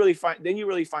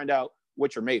find out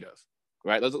what you're made of,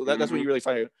 right? That's when you really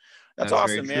find out. That's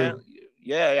awesome, man.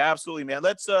 Yeah, absolutely, man.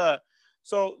 Let's go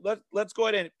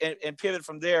ahead and pivot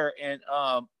from there, and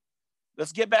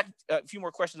let's get back a few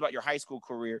more questions about your high school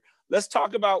career. Let's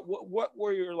talk about what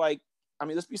were your, like, I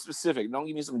mean, let's be specific. Don't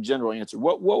give me some general answer.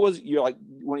 What was your, like,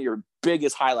 one of your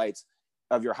biggest highlights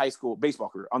of your high school baseball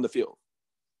career on the field?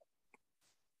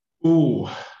 Ooh,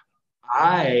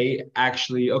 okay.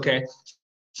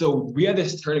 So we had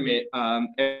this tournament I'm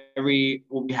not in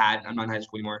high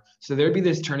school anymore. So there'd be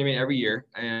this tournament every year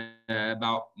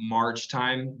about March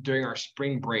time during our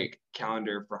spring break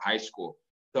calendar for high school.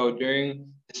 So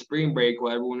during the spring break,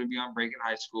 while everyone would be on break in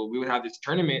high school, we would have this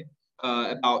tournament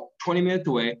about 20 minutes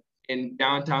away in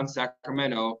downtown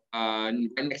Sacramento, right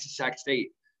next to Sac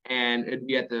State. And it'd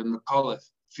be at the McAuliffe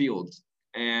Fields.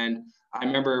 And I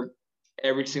remember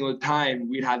every single time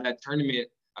we'd have that tournament,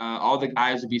 all the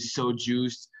guys would be so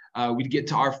juiced. We'd get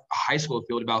to our high school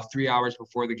field about 3 hours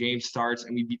before the game starts,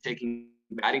 and we'd be taking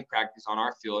batting practice on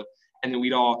our field. And then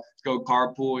we'd all go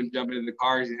carpool and jump into the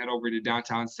cars and head over to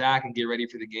downtown Sac and get ready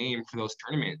for the game for those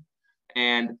tournaments.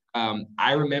 And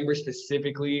I remember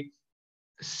specifically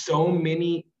so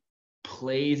many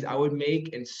plays I would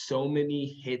make and so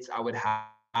many hits I would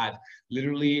have.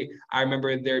 Literally, I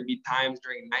remember there'd be times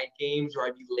during night games where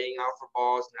I'd be laying out for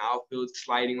balls in the outfield,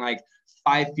 sliding like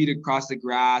 5 feet across the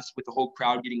grass with the whole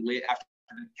crowd getting lit after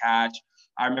the catch.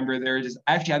 I remember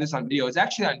I actually had this on video. It's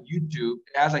actually on YouTube.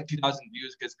 It has like 2,000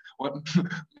 views because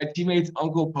my teammate's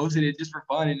uncle posted it just for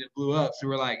fun and it blew up. So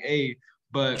we're like, hey,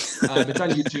 but it's on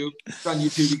YouTube. It's on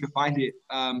YouTube. You can find it.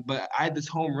 But I had this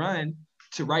home run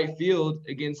to right field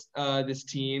against this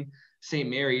team, St.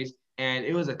 Mary's, and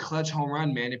it was a clutch home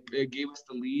run, man. It gave us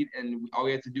the lead, and all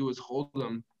we had to do was hold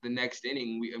them the next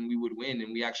inning, and we would win,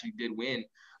 and we actually did win.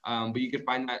 But you can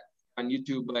find that on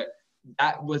YouTube. But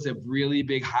that was a really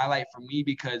big highlight for me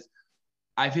because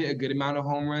I've hit a good amount of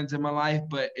home runs in my life,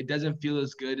 but it doesn't feel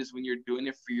as good as when you're doing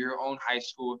it for your own high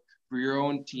school, for your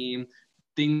own team.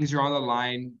 Things are on the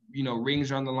line,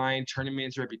 rings are on the line,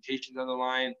 tournaments, reputations on the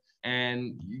line,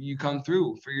 and you come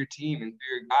through for your team and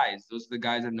for your guys. Those are the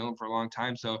guys I've known for a long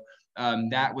time. So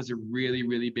that was a really,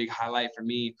 really big highlight for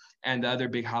me. And the other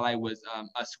big highlight was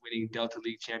us winning Delta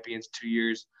League champions 2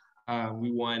 years. We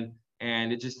won.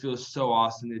 And it just feels so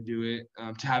awesome to do it,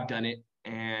 to have done it.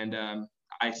 And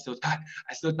I still talk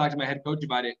to my head coach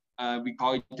about it. We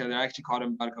call each other. I actually called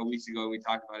him about a couple weeks ago and we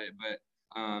talked about it. But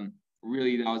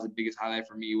really, that was the biggest highlight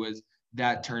for me was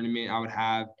that tournament I would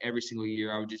have every single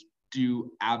year. I would just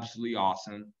do absolutely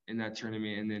awesome in that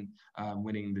tournament and then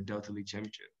winning the Delta League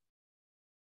championship.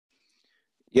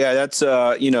 Yeah, that's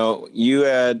you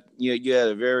had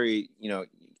a very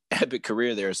epic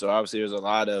career there. So obviously there's a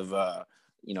lot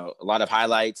of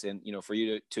highlights, and for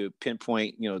you to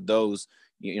pinpoint those,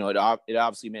 it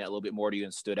obviously meant a little bit more to you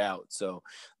and stood out. So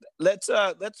let's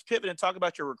pivot and talk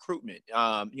about your recruitment.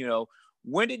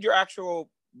 When did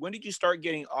you start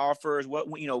getting offers?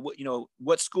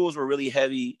 What schools were really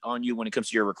heavy on you when it comes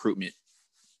to your recruitment?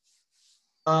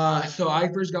 So I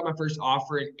first got my first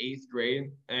offer in 8th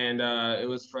grade, and it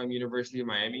was from University of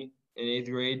Miami in 8th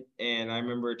grade. And I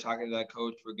remember talking to that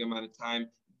coach for a good amount of time.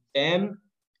 Them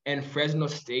and Fresno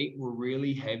State were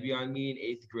really heavy on me in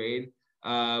 8th grade.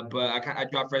 But I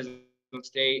dropped Fresno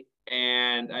State,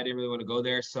 and I didn't really want to go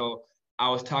there. So I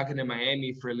was talking to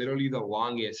Miami for literally the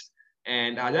longest.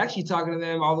 And I was actually talking to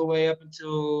them all the way up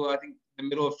until I think the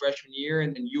middle of freshman year,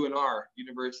 and then UNR,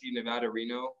 University of Nevada,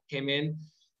 Reno, came in,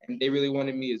 and they really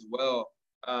wanted me as well.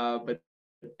 But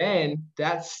then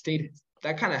that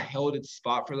kind of held its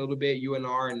spot for a little bit,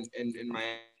 UNR and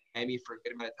Miami for a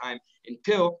good amount of time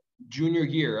until junior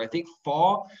year. I think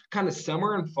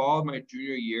summer and fall of my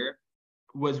junior year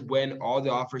was when all the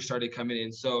offers started coming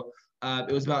in. So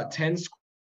it was about 10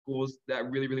 schools that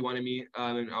really, really wanted me,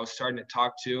 and I was starting to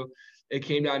talk to. It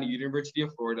came down to University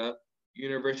of Florida,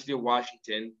 University of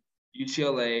Washington,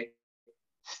 UCLA,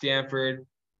 Stanford,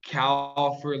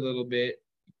 Cal for a little bit,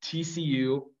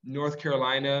 TCU, North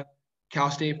Carolina,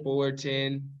 Cal State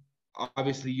Fullerton,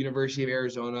 obviously University of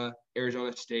Arizona,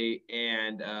 Arizona State,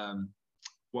 and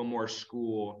one more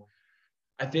school.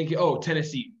 I think,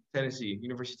 Tennessee,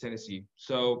 University of Tennessee.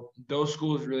 So those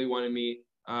schools really wanted me.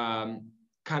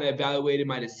 Kind of evaluated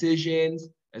my decisions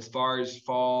as far as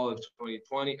fall of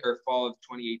 2020 or fall of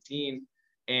 2018.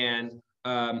 And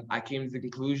I came to the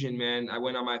conclusion, man, I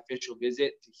went on my official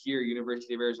visit to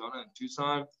University of Arizona in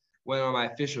Tucson, went on my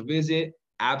official visit,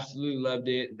 absolutely loved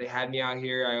it. They had me out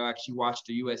here. I actually watched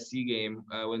a USC game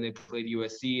when they played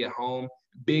USC at home,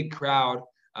 big crowd.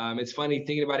 It's funny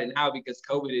thinking about it now because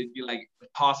COVID, it'd be like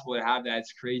impossible to have that.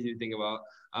 It's crazy to think about,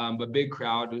 but big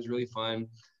crowd. It was really fun.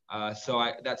 So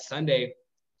that Sunday,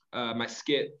 my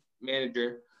skit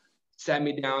manager sat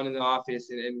me down in the office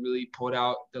and really pulled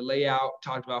out the layout,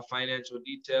 talked about financial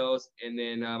details, and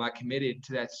then I committed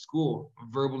to that school,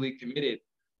 verbally committed.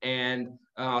 And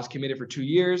I was committed for 2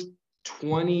 years.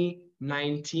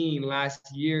 2019, last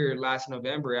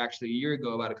November, actually a year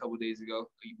ago, about a couple of days ago,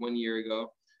 1 year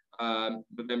ago,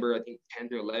 November, I think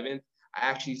 10th or 11th, I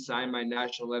actually signed my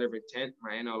national letter of intent,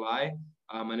 my NLI,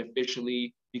 and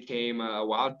officially became a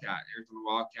Wildcat, Arizona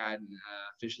Wildcat, and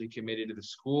officially committed to the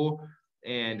school.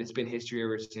 And it's been history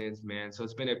ever since, man. So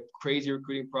it's been a crazy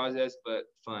recruiting process, but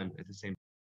fun at the same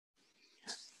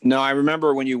time. No, I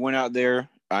remember when you went out there.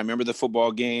 I remember the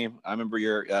football game. I remember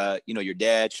your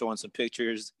dad showing some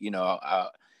pictures. I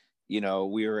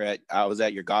was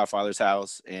at your godfather's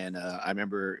house, and I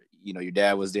remember, your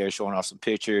dad was there showing off some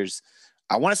pictures.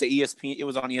 I want to say ESPN. It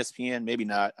was on ESPN, maybe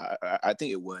not. I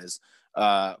think it was.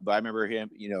 But I remember him,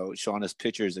 showing us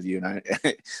pictures of you, and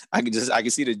I can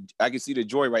see the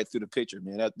joy right through the picture,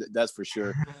 man. That's for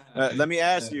sure. Let me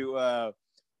ask you,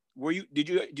 did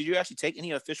you actually take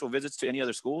any official visits to any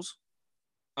other schools?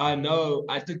 No,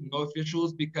 I took no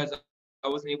officials because I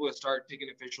wasn't able to start taking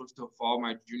officials till fall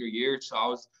my junior year. So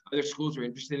other schools were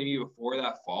interested in me before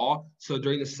that fall. So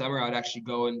during the summer, I'd actually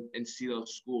go and see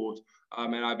those schools.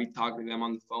 And I'd be talking to them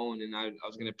on the phone, and I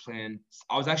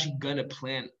was actually going to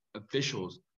plan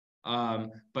officials.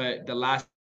 But the last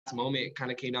moment, it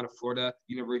kind of came down to Florida,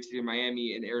 University of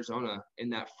Miami, and Arizona in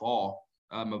that fall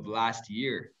of last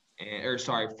year,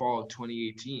 fall of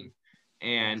 2018.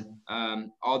 And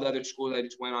all the other schools, I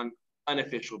just went on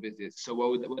unofficial visits. So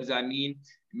what does that mean?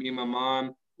 Me and my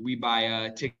mom, we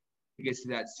buy tickets to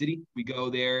that city. We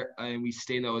go there and we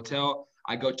stay in the hotel.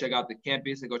 I go check out the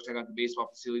campus. I go check out the baseball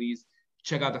facilities,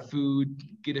 check out the food,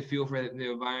 get a feel for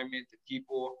the environment, the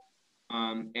people,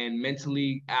 and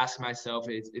mentally ask myself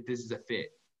if this is a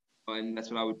fit. And that's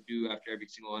what I would do after every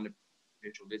single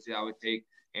unofficial visit I would take.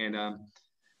 And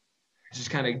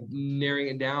just kind of narrowing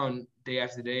it down day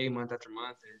after day, month after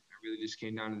month. And it really just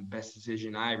came down to the best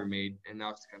decision I ever made. And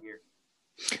now it's to come here.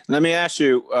 Let me ask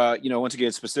you, once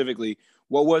again, specifically,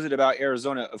 what was it about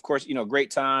Arizona? Of course, great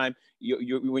time.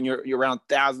 When you're around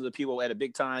thousands of people at a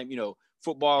big time,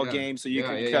 football game. So you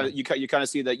kind of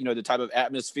see that, the type of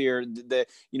atmosphere that,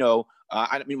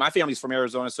 I mean, my family's from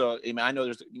Arizona, so I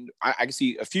know I can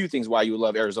see a few things why you would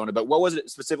love Arizona, but what was it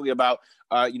specifically about,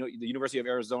 the University of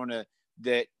Arizona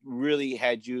that really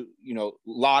had you,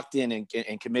 locked in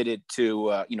and committed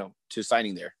to, to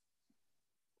signing there?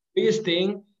 Biggest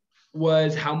thing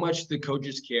was how much the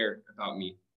coaches care about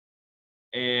me.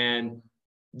 And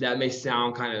that may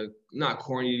sound kind of not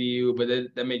corny to you, but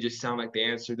that may just sound like the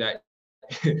answer that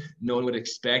no one would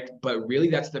expect. But really,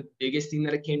 that's the biggest thing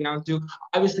that it came down to.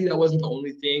 Obviously, that wasn't the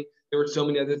only thing. There were so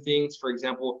many other things. For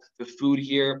example, the food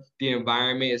here, the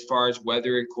environment as far as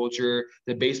weather and culture,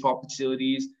 the baseball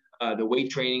facilities, the weight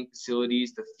training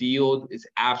facilities, the field is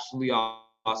absolutely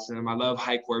awesome. I love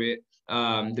High Corbett.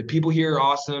 The people here are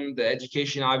awesome. The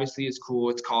education obviously is cool.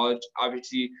 It's college.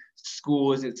 Obviously,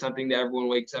 school isn't something that everyone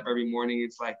wakes up every morning.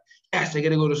 It's like, yes, I got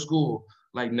to go to school.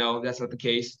 Like, no, that's not the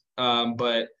case.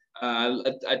 But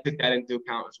I took that into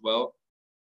account as well.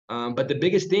 But the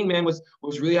biggest thing, man, was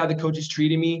really how the coaches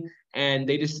treated me. And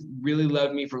they just really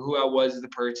loved me for who I was as a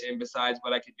person, besides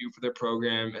what I could do for their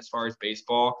program as far as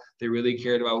baseball. They really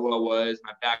cared about who I was,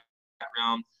 my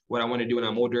background, what I want to do when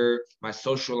I'm older, my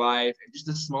social life, and just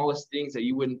the smallest things that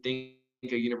you wouldn't think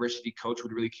a university coach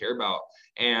would really care about.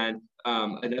 And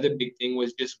another big thing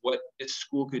was just what this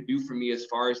school could do for me as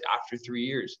far as after 3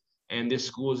 years. And this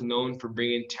school is known for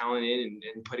bringing talent in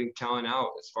and putting talent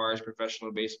out as far as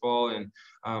professional baseball. And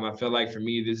I feel like for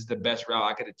me, this is the best route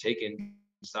I could have taken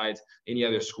besides any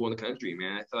other school in the country,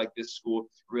 man. I feel like this school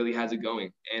really has it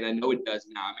going, and I know it does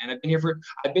now, man. I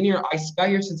got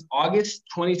here since August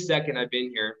 22nd. I've been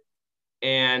here,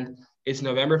 and it's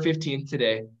November 15th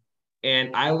today,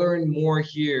 and I learned more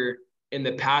here in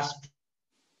the past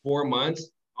 4 months,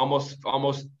 almost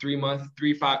 3 months,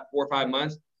 4 or 5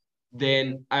 months,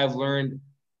 than I've learned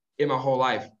in my whole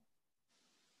life,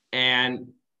 and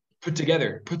put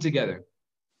together.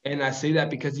 And I say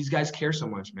that because these guys care so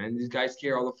much, man. These guys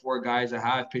care. All the 4 guys I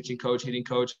have, pitching coach, hitting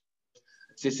coach,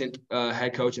 assistant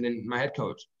head coach, and then my head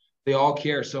coach. They all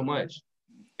care so much.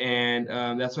 And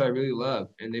that's what I really love.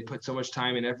 And they put so much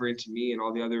time and effort into me and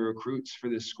all the other recruits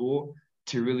for this school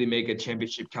to really make a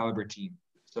championship caliber team.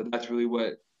 So that's really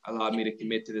what allowed me to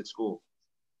commit to the school.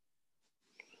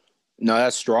 No,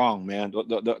 that's strong, man.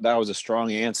 That was a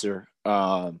strong answer.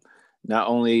 Not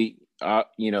only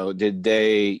did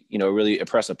they, really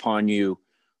impress upon you,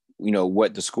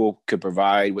 what the school could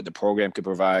provide, what the program could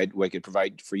provide, what it could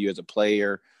provide for you as a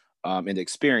player, and the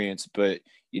experience, but,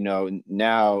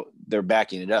 now they're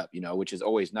backing it up, which is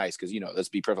always nice. Cause let's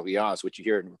be perfectly honest, what you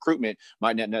hear in recruitment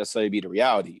might not necessarily be the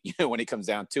reality, when it comes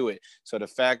down to it. So the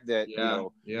fact that,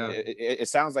 it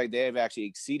sounds like they've actually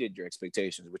exceeded your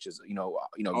expectations, which is,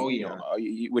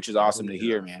 which is awesome to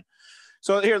hear, man.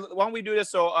 So here, why don't we do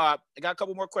this? So I got a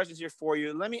couple more questions here for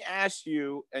you. Let me ask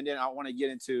you, and then I want to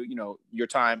get into, your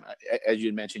time. As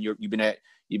you mentioned, you've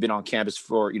been on campus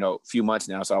for, a few months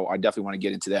now. So I definitely want to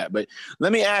get into that. But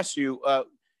let me ask you,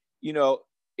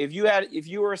 if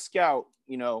you were a scout,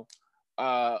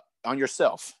 on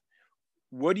yourself,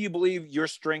 what do you believe your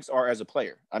strengths are as a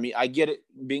player? I mean, I get it,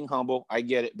 being humble, I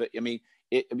get it, but I mean,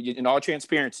 in all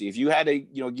transparency, if you had to,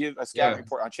 give a scout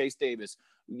report on Chase Davis,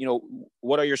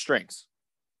 what are your strengths?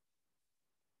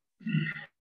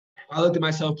 I looked at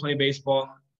myself playing baseball.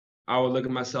 I would look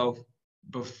at myself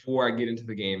before I get into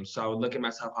the game. So I would look at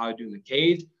myself, how I do in the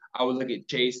cage. I would look at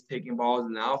Chase taking balls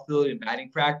in the outfield in batting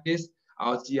practice. I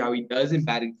would see how he does in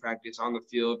batting practice on the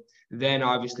field. Then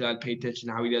obviously I'd pay attention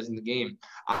to how he does in the game.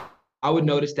 I would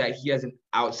notice that he has an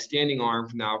outstanding arm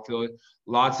from the outfield,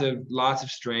 lots of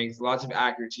strength, lots of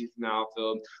accuracy from the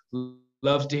outfield,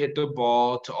 loves to hit the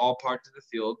ball to all parts of the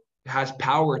field, has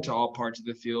power to all parts of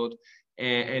the field,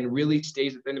 and really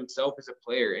stays within himself as a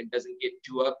player and doesn't get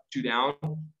too up, too down,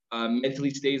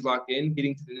 mentally stays locked in,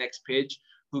 getting to the next pitch.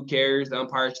 Who cares? The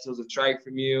umpire steals a strike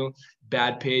from you.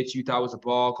 Bad pitch you thought was a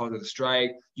ball, calls it a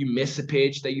strike. You miss a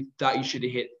pitch that you thought you should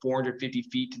have hit 450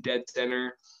 feet to dead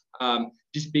center.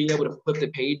 Just being able to flip the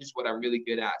page is what I'm really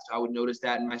good at. So I would notice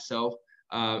that in myself,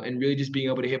 and really just being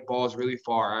able to hit balls really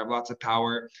far. I have lots of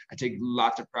power. I take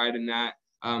lots of pride in that.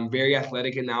 Very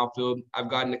athletic in the outfield. I've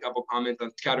gotten a couple comments on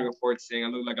scouting reports saying I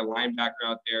look like a linebacker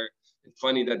out there. It's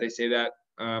funny that they say that.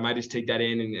 I just take that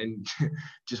in and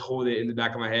just hold it in the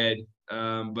back of my head.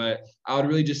 But I would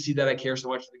really just see that I care so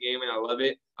much for the game and I love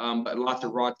it. But lots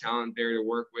of raw talent there to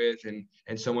work with and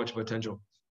so much potential.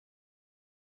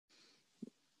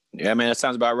 Yeah, man, that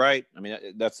sounds about right. I mean,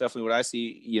 that's definitely what I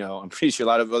see. You know, I'm pretty sure a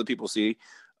lot of other people see.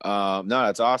 No,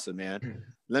 that's awesome, man.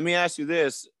 Let me ask you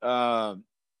this. I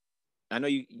know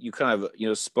you kind of,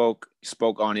 spoke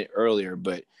on it earlier,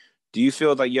 but do you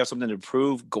feel like you have something to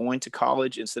prove going to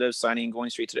college instead of signing and going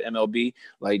straight to the MLB?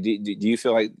 Like, do you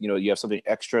feel like, you have something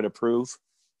extra to prove?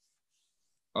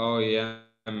 Oh, yeah,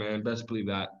 man. Best believe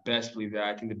that. Best believe that.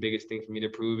 I think the biggest thing for me to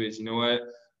prove is, you know what?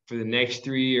 For the next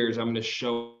 3 years, I'm going to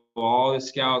show all the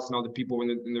scouts and all the people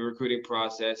in the recruiting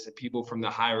process and people from the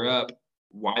higher up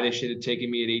why they should have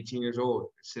taken me at 18 years old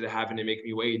instead of having to make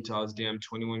me wait until I was damn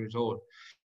 21 years old.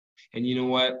 And you know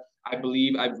what? I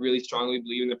really strongly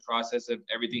believe in the process of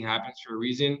everything happens for a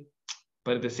reason.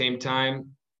 But at the same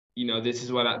time, this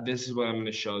is what I'm going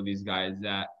to show these guys,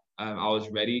 that I was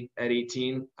ready at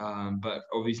 18. But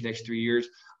over these next 3 years,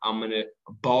 I'm going to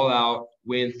ball out,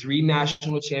 win 3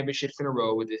 national championships in a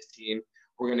row with this team.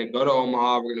 We're going to go to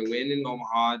Omaha. We're going to win in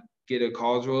Omaha, get a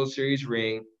College World Series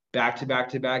ring,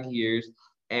 back-to-back years.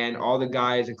 And all the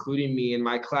guys, including me in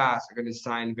my class, are going to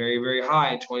sign very, very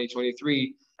high in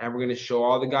 2023. And we're going to show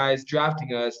all the guys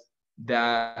drafting us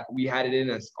that we had it in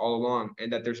us all along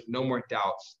and that there's no more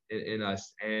doubts in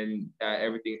us and that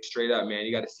everything is straight up, man.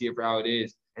 You got to see it for how it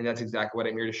is. And that's exactly what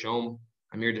I'm here to show them.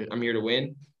 I'm here to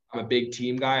win. I'm a big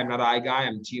team guy. I'm not an I guy.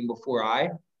 I'm team before I.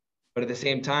 But at the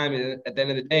same time, at the end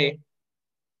of the day,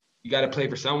 you got to play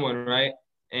for someone, right?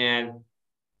 And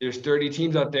there's 30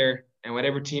 teams out there, and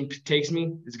whatever team takes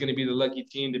me is going to be the lucky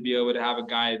team to be able to have a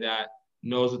guy that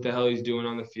knows what the hell he's doing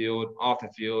on the field, off the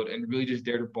field, and really just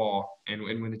dare to ball and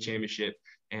win the championship.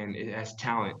 And it has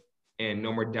talent and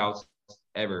no more doubts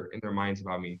ever in their minds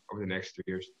about me over the next 3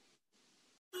 years.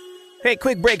 Hey,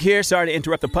 quick break here. Sorry to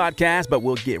interrupt the podcast, but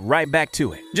we'll get right back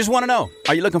to it. Just want to know,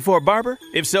 are you looking for a barber?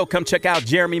 If so, come check out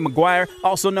Jeremy McGuire,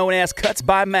 also known as Cuts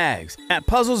by Mags, at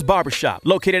Puzzles Barbershop,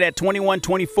 located at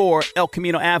 2124 El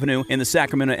Camino Avenue in the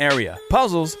Sacramento area.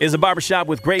 Puzzles is a barbershop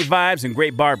with great vibes and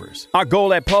great barbers. Our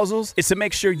goal at Puzzles is to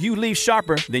make sure you leave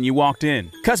sharper than you walked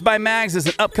in. Cuts by Mags is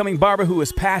an upcoming barber who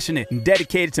is passionate and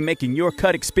dedicated to making your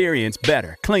cut experience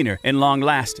better, cleaner, and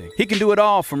long-lasting. He can do it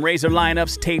all from razor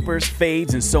lineups, tapers,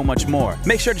 fades, and so much more.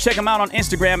 Make sure to check him out on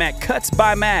Instagram at Cuts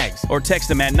by Mags or text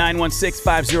him at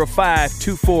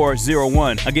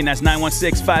 916-505-2401. Again, that's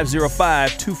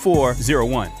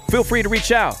 916-505-2401. Feel free to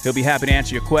reach out. He'll be happy to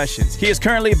answer your questions. He is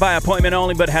currently by appointment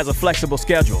only, but has a flexible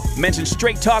schedule. Mention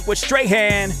Straight Talk with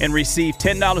Strahan and receive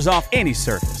 $10 off any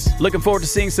service. Looking forward to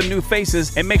seeing some new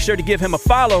faces, and make sure to give him a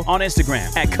follow on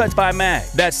Instagram at Cuts by Mag.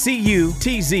 That's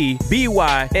CUTZBYMAGZ.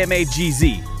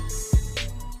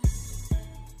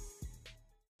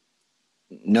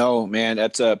 No, man,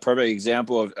 that's a perfect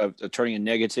example of turning a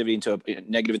negative into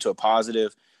a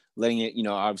positive, letting it,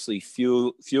 obviously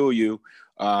fuel you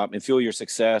and fuel your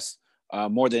success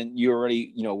more than you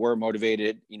already, were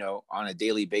motivated, on a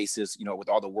daily basis, with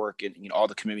all the work and, all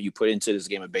the commitment you put into this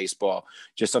game of baseball.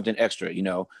 Just something extra,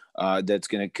 that's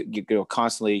going to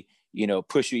constantly,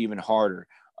 push you even harder.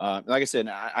 Like I said,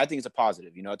 I think it's a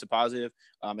positive. It's a positive.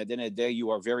 At the end of the day, you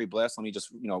are very blessed. Let me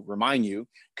just, remind you,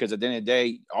 because at the end of the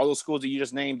day, all those schools that you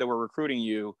just named that were recruiting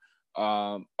you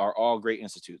are all great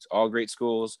institutes, all great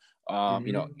schools,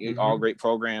 all great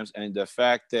programs. And the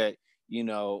fact that,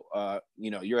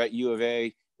 you're at U of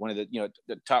A, one of the,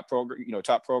 the top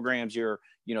programs, you're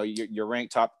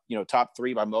ranked top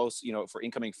 3 by most, for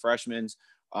incoming freshmen.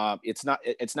 It's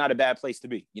not a bad place to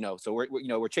be, so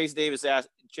where Chase Davis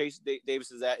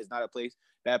is at is not a place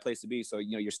bad place to be. So,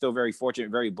 you know, you're still very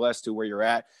fortunate, very blessed to where you're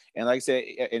at. And like I said,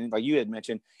 and like you had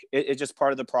mentioned, it's just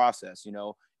part of the process, you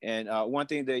know. And one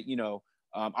thing that, you know,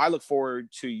 I look forward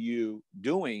to you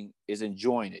doing is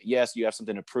enjoying it. Yes, you have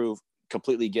something to prove,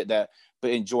 completely get that,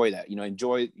 but enjoy that, you know,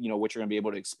 what you're going to be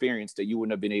able to experience that you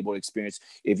wouldn't have been able to experience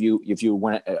if you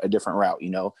went a different route, you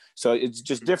know. So it's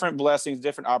just different blessings,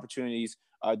 different opportunities,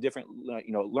 different,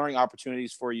 you know, learning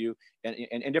opportunities for you,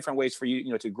 and different ways for you,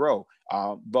 you know, to grow,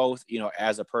 both, you know,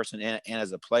 as a person and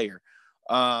as a player.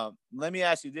 Let me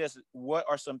ask you this: what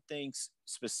are some things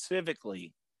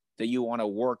specifically that you want to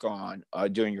work on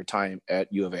during your time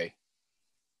at U of A?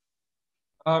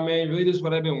 Man, really just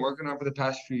what I've been working on for the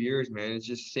past few years, man. It's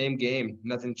just same game.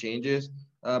 Nothing changes.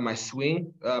 My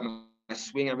swing, I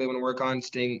really want to work on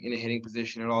staying in a hitting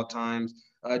position at all times.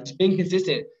 Just being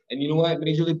consistent. And you know what?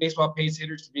 Major League Baseball pays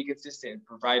hitters to be consistent,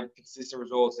 provide consistent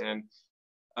results. And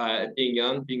being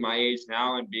young, being my age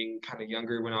now, and being kind of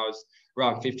younger when I was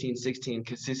around 15, 16,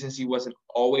 consistency wasn't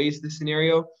always the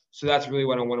scenario. So that's really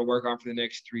what I want to work on for the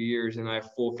next 3 years. And I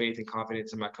have full faith and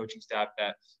confidence in my coaching staff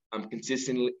that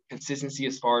consistency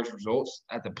as far as results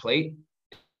at the plate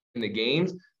in the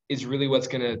games is really what's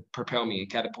going to propel me and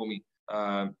catapult me.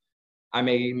 I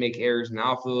may make errors in the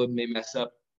outfield, may mess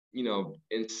up, you know,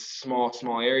 in small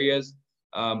areas.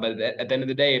 But at the end of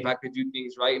the day, if I could do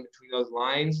things right in between those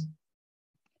lines,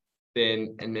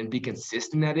 then be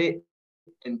consistent at it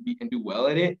and do well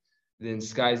at it, then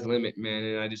sky's the limit, man.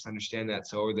 And I just understand that.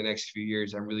 So over the next few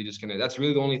years, I'm really just that's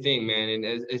really the only thing, man.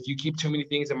 And if you keep too many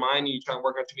things in mind and you try to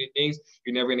work on too many things,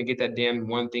 you're never going to get that damn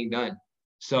one thing done.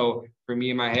 So for me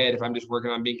in my head, if I'm just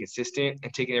working on being consistent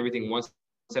and taking everything one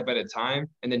step at a time,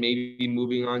 and then maybe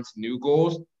moving on to new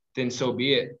goals, then so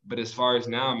be it. But as far as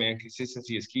now, man,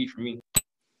 consistency is key for me.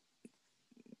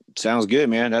 Sounds good,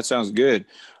 man. That sounds good.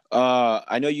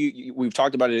 I know we've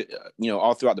talked about it, you know,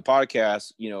 all throughout the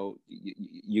podcast. You know,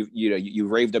 you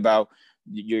raved about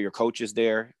your coaches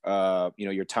there. You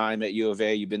know, your time at U of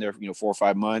A. You've been there, you know,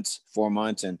 4 months,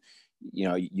 and you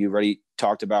know, you already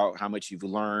talked about how much you've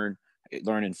learned in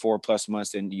 4+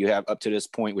 months, and you have up to this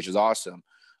point, which is awesome.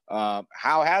 How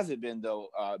has it been though,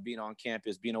 being on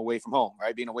campus, being away from home,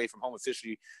 right? Being away from home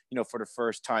officially, you know, for the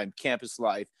first time, campus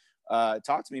life.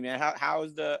 Talk to me, man.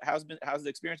 How's the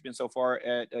experience been so far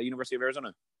at University of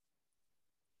Arizona?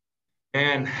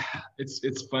 And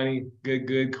it's funny.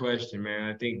 Good question, man.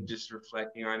 I think just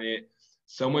reflecting on it,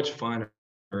 so much fun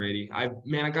already. I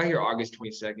got here August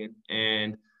 22nd,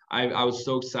 and I was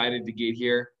so excited to get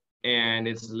here, and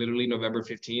it's literally November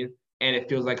 15th, and it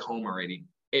feels like home already.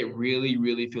 It really,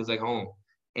 really feels like home.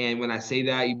 And when I say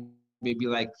that, you may be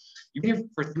like, you've been here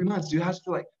for 3 months, dude. How's it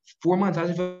feel like 4 months? How's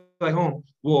it feel like home?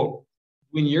 Well,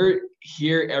 when you're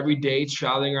here every day,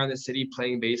 traveling around the city,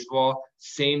 playing baseball,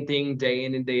 same thing day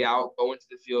in and day out, going to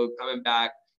the field, coming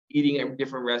back, eating at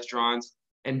different restaurants,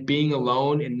 and being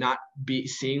alone and not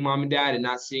seeing mom and dad and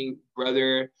not seeing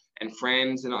brother and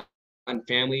friends and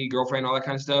family, girlfriend, all that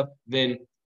kind of stuff, then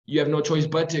you have no choice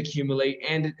but to accumulate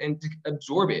and to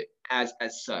absorb it as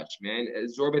such, man.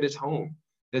 Absorb it as home.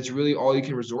 That's really all you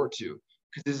can resort to,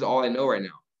 because this is all I know right now.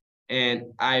 And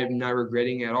I'm not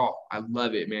regretting it at all. I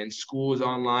love it, man. School is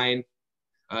online,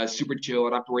 super chill. I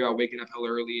don't have to worry about waking up hell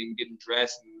early and getting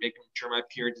dressed and making sure my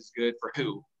appearance is good for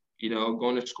who, you know,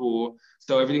 going to school.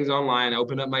 So everything's online. I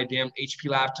open up my damn HP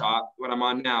laptop, what I'm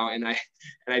on now, and I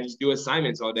just do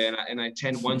assignments all day, and I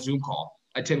attend one Zoom call.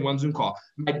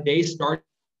 My day starts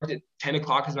at 10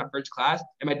 o'clock is my first class,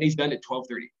 and my day's done at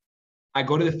 12:30. I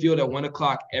go to the field at 1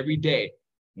 o'clock every day.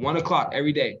 1 o'clock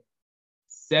every day.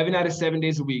 7 out of 7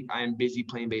 days a week, I am busy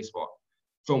playing baseball.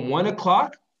 From 1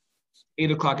 o'clock,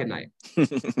 8 o'clock at night.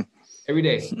 Every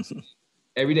day.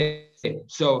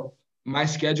 So my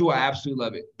schedule, I absolutely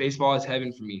love it. Baseball is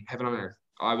heaven for me, heaven on earth.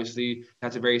 Obviously,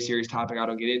 that's a very serious topic I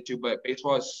don't get into, but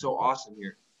baseball is so awesome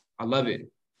here. I love it.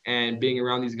 And being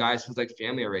around these guys feels like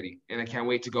family already. And I can't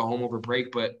wait to go home over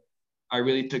break, but I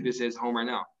really took this as home right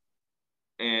now.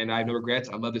 And I have no regrets.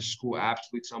 I love this school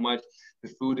absolutely so much. The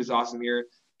food is awesome here.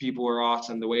 People are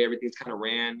awesome. The way everything's kind of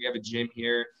ran. We have a gym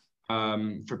here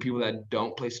for people that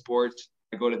don't play sports.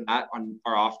 I go to that on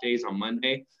our off days on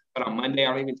Monday. But on Monday,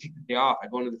 I don't even take the day off. I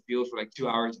go into the field for like 2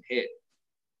 hours and hit.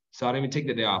 So I don't even take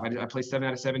the day off. I play 7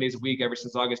 out of 7 days a week ever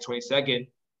since August 22nd,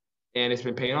 and it's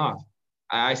been paying off.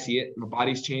 I see it. My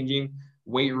body's changing.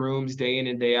 Weight rooms day in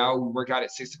and day out. We work out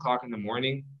at 6 o'clock in the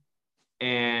morning.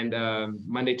 And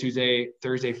Monday, Tuesday,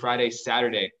 Thursday, Friday,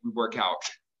 Saturday, we work out.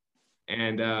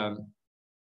 And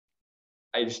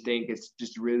I just think it's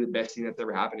just really the best thing that's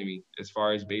ever happened to me as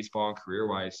far as baseball and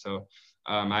career-wise. So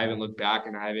I haven't looked back,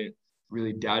 and I haven't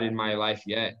really doubted my life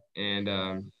yet. And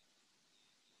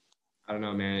I don't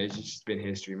know, man. It's just been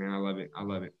history, man. I love it. I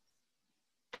love it.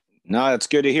 No, that's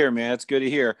good to hear, man. That's good to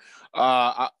hear.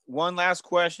 One last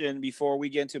question before we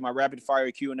get into my rapid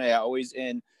fire Q&A. I always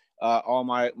end all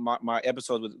my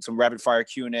episodes with some rapid fire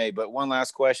Q&A. But one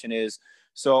last question is,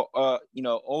 so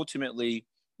ultimately,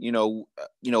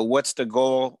 what's the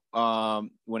goal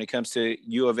when it comes to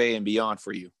U of A and beyond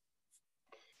for you?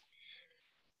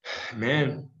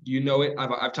 Man, you know it.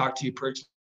 I've talked to you personally,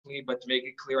 but to make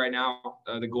it clear right now,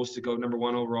 the goal is to go number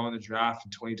 1 overall in the draft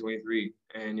in 2023.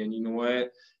 And you know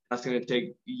what? That's going to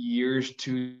take years,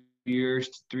 2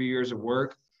 years, 3 years of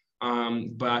work.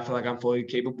 But I feel like I'm fully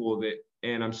capable of it,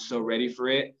 and I'm so ready for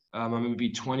it. I'm going to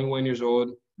be 21 years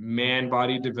old, man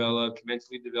body developed,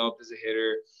 mentally developed as a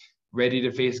hitter, ready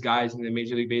to face guys in the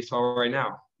Major League Baseball right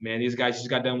now. Man, these guys just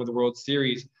got done with the World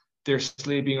Series. They're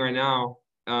sleeping right now.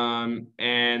 And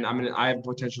I have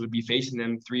potential to be facing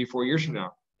them 3-4 years from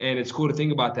now. And it's cool to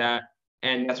think about that.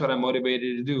 And that's what I'm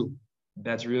motivated to do.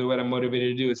 That's really what I'm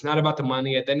motivated to do. It's not about the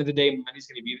money. At the end of the day, money's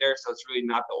going to be there. So it's really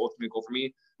not the ultimate goal for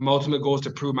me. My ultimate goal is to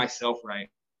prove myself right.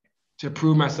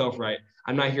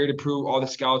 I'm not here to prove all the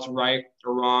scouts right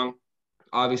or wrong.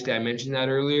 Obviously, I mentioned that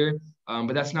earlier.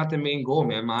 But that's not the main goal,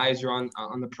 man. My eyes are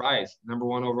on the prize, number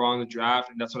 1 overall in the draft.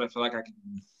 And that's what I feel like I can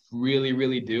really,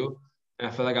 really do. And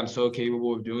I feel like I'm so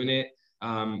capable of doing it.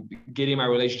 Getting my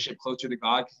relationship closer to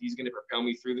God, because he's going to propel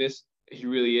me through this. He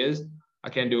really is. I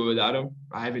can't do it without him.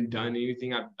 I haven't done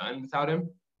anything I've done without him.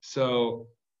 So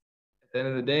at the end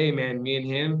of the day, man, me and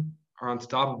him are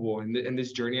unstoppable. And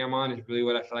this journey I'm on is really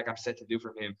what I feel like I'm set to do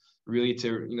from him. Really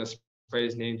to, spread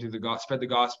his name through spread the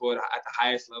gospel at the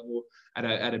highest level,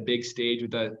 at a big stage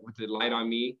with the light on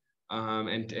me,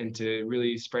 and to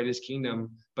really spread his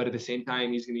kingdom. But at the same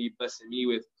time, he's going to be blessing me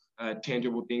with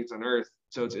tangible things on earth.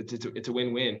 So it's a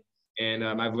win-win. And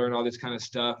I've learned all this kind of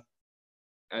stuff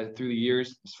through the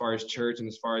years, as far as church and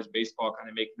as far as baseball, kind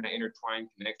of making that intertwined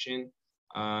connection.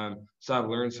 So I've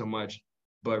learned so much,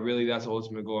 but really that's the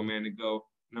ultimate goal, man, to go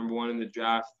number 1 in the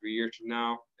draft 3 years from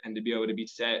now, and to be able to be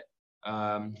set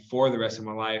for the rest of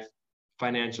my life,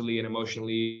 financially and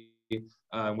emotionally,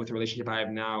 with the relationship I have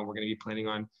now. We're going to be planning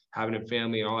on having a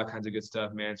family and all that kinds of good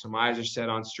stuff, man. So my eyes are set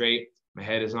on straight. My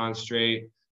head is on straight.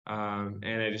 And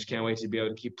I just can't wait to be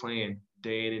able to keep playing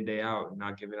day in and day out, and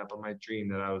not giving up on my dream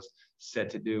that I was set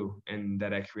to do and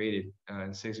that I created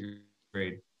in 6th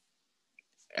grade.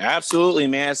 Absolutely,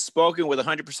 man. Spoken with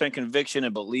 100% conviction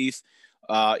and belief.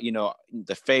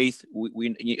 The faith. We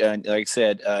like I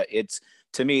said,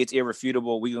 to me, it's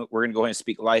irrefutable. We're going to go ahead and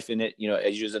speak life in it.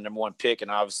 As you're the number 1 pick,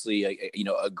 and obviously,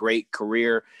 a great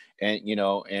career, and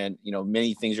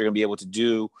many things you're going to be able to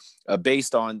do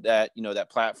based on that. That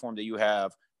platform that you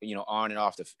have. On and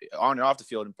off the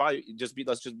field, and probably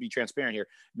let's just be transparent here,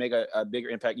 make a bigger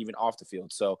impact even off the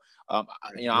field. So,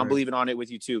 I'm believing on it with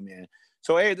you too, man.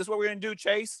 So, hey, this is what we're going to do,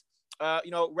 Chase.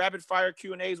 Rapid fire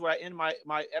Q&A is what I end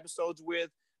my episodes with.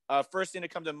 First thing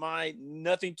that comes to mind,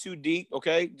 nothing too deep.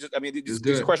 Okay.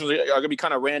 These questions are going to be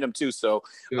kind of random too. So,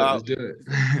 let's do it.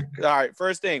 All right.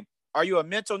 First thing, are you a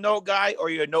mental note guy or are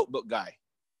you a notebook guy?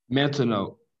 Mental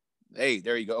note. Hey,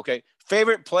 there you go. Okay.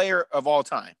 Favorite player of all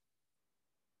time?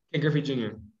 Ken Griffey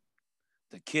Jr.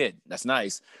 The Kid. That's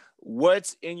nice.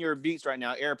 What's in your beats right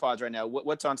now? AirPods right now.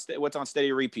 What's on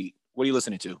steady repeat? What are you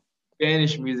listening to?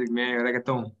 Spanish music, man.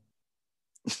 Reggaeton.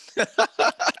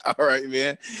 All right,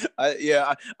 man.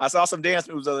 I saw some dance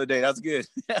moves the other day. That's good.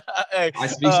 Hey, I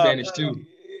speak Spanish too.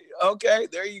 Okay,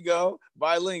 there you go.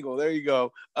 Bilingual. There you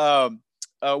go.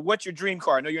 What's your dream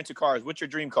car? I know you're into cars. What's your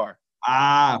dream car?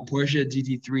 Porsche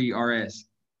GT3 RS.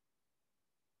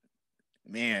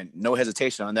 Man, no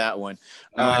hesitation on that one.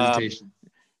 No hesitation.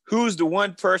 Who's the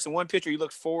one pitcher you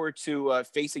look forward to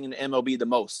facing in the MLB the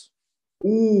most?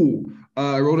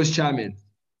 Aroldis Chapman.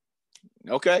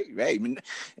 Okay, hey,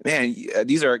 man,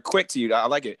 these are quick to you. I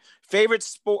like it. Favorite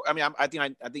sport? I mean, I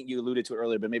think you alluded to it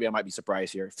earlier, but maybe I might be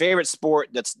surprised here. Favorite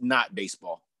sport that's not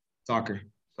baseball? Soccer.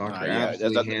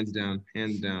 Absolutely, hands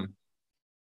down.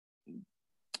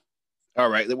 All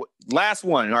right, last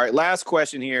one. All right, last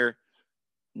question here.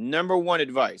 Number 1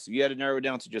 advice. You had to narrow it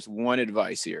down to just one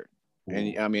advice here.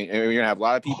 And I mean, you're gonna have a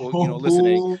lot of people,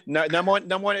 listening. Number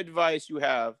one advice you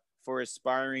have for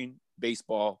aspiring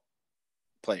baseball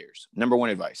players. Number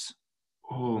 1 advice.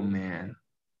 Oh man.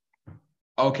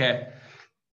 Okay.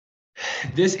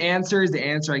 This answer is the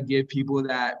answer I give people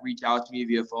that reach out to me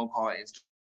via phone call,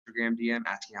 Instagram DM,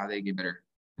 asking how they get better.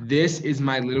 This is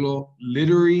my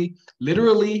literally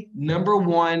number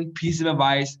 1 piece of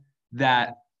advice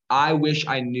that I wish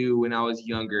I knew when I was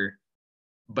younger,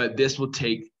 but this will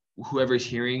take whoever's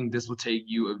hearing, this will take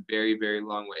you a very, very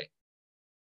long way.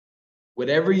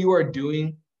 Whatever you are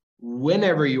doing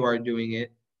whenever you are doing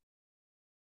it,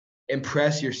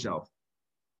 impress yourself.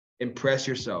 Impress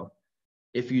yourself.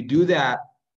 If you do that,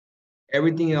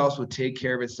 everything else will take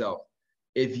care of itself.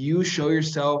 If you show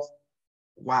yourself,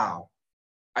 wow,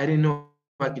 I didn't know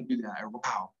I could do that. Or,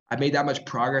 wow, I made that much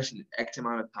progress in X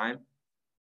amount of time.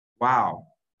 Wow,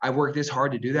 I worked this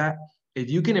hard to do that. If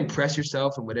you can impress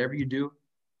yourself in whatever you do,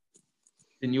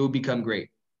 then you will become great.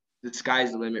 The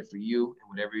sky's the limit for you and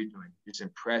whatever you're doing. Just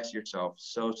impress yourself.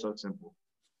 So simple.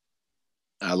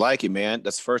 I like it, man.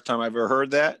 That's the first time I've ever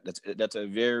heard that. That's a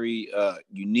very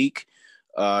unique,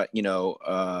 answer.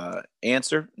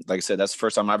 Like I said, that's the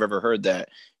first time I've ever heard that.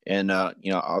 And,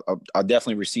 I'll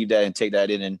definitely receive that and take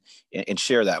that in and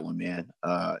share that one, man.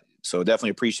 So definitely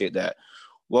appreciate that.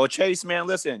 Well, Chase, man,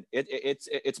 listen,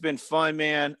 it's been fun,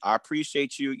 man. I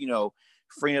appreciate you,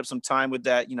 freeing up some time with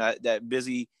that, that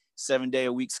busy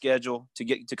 7-day-a-week schedule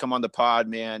to come on the pod,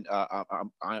 man.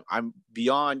 I'm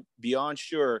beyond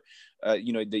sure, that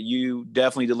you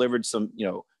definitely delivered some,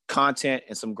 content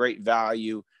and some great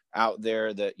value out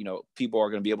there that, people are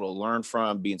going to be able to learn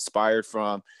from, be inspired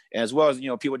from, and as well as,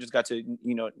 people just got to,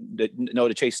 know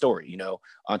the Chase story,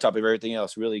 on top of everything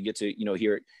else, really get to,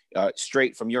 hear it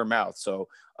straight from your mouth. So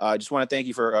I just want to thank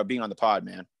you for being on the pod,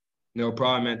 man. No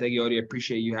problem, man. Thank you, Odie. I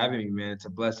appreciate you having me, man. It's a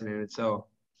blessing in itself.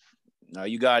 No,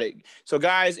 you got it. So,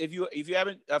 guys, if you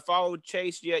haven't followed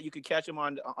Chase yet, you can catch him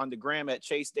on the gram at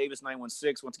Chase Davis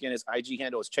 916. Once again, his IG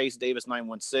handle is Chase Davis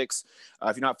 916.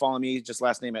 If you're not following me, just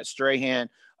last name at Strahan.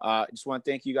 I just want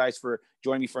to thank you guys for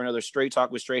joining me for another Straight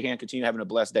Talk with Strahan. Continue having a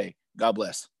blessed day. God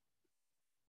bless.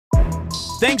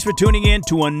 Thanks for tuning in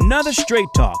to another Straight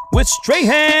Talk with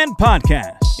Strahan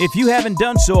podcast. If you haven't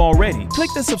done so already, click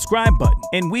the subscribe button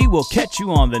and we will catch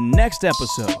you on the next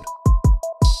episode.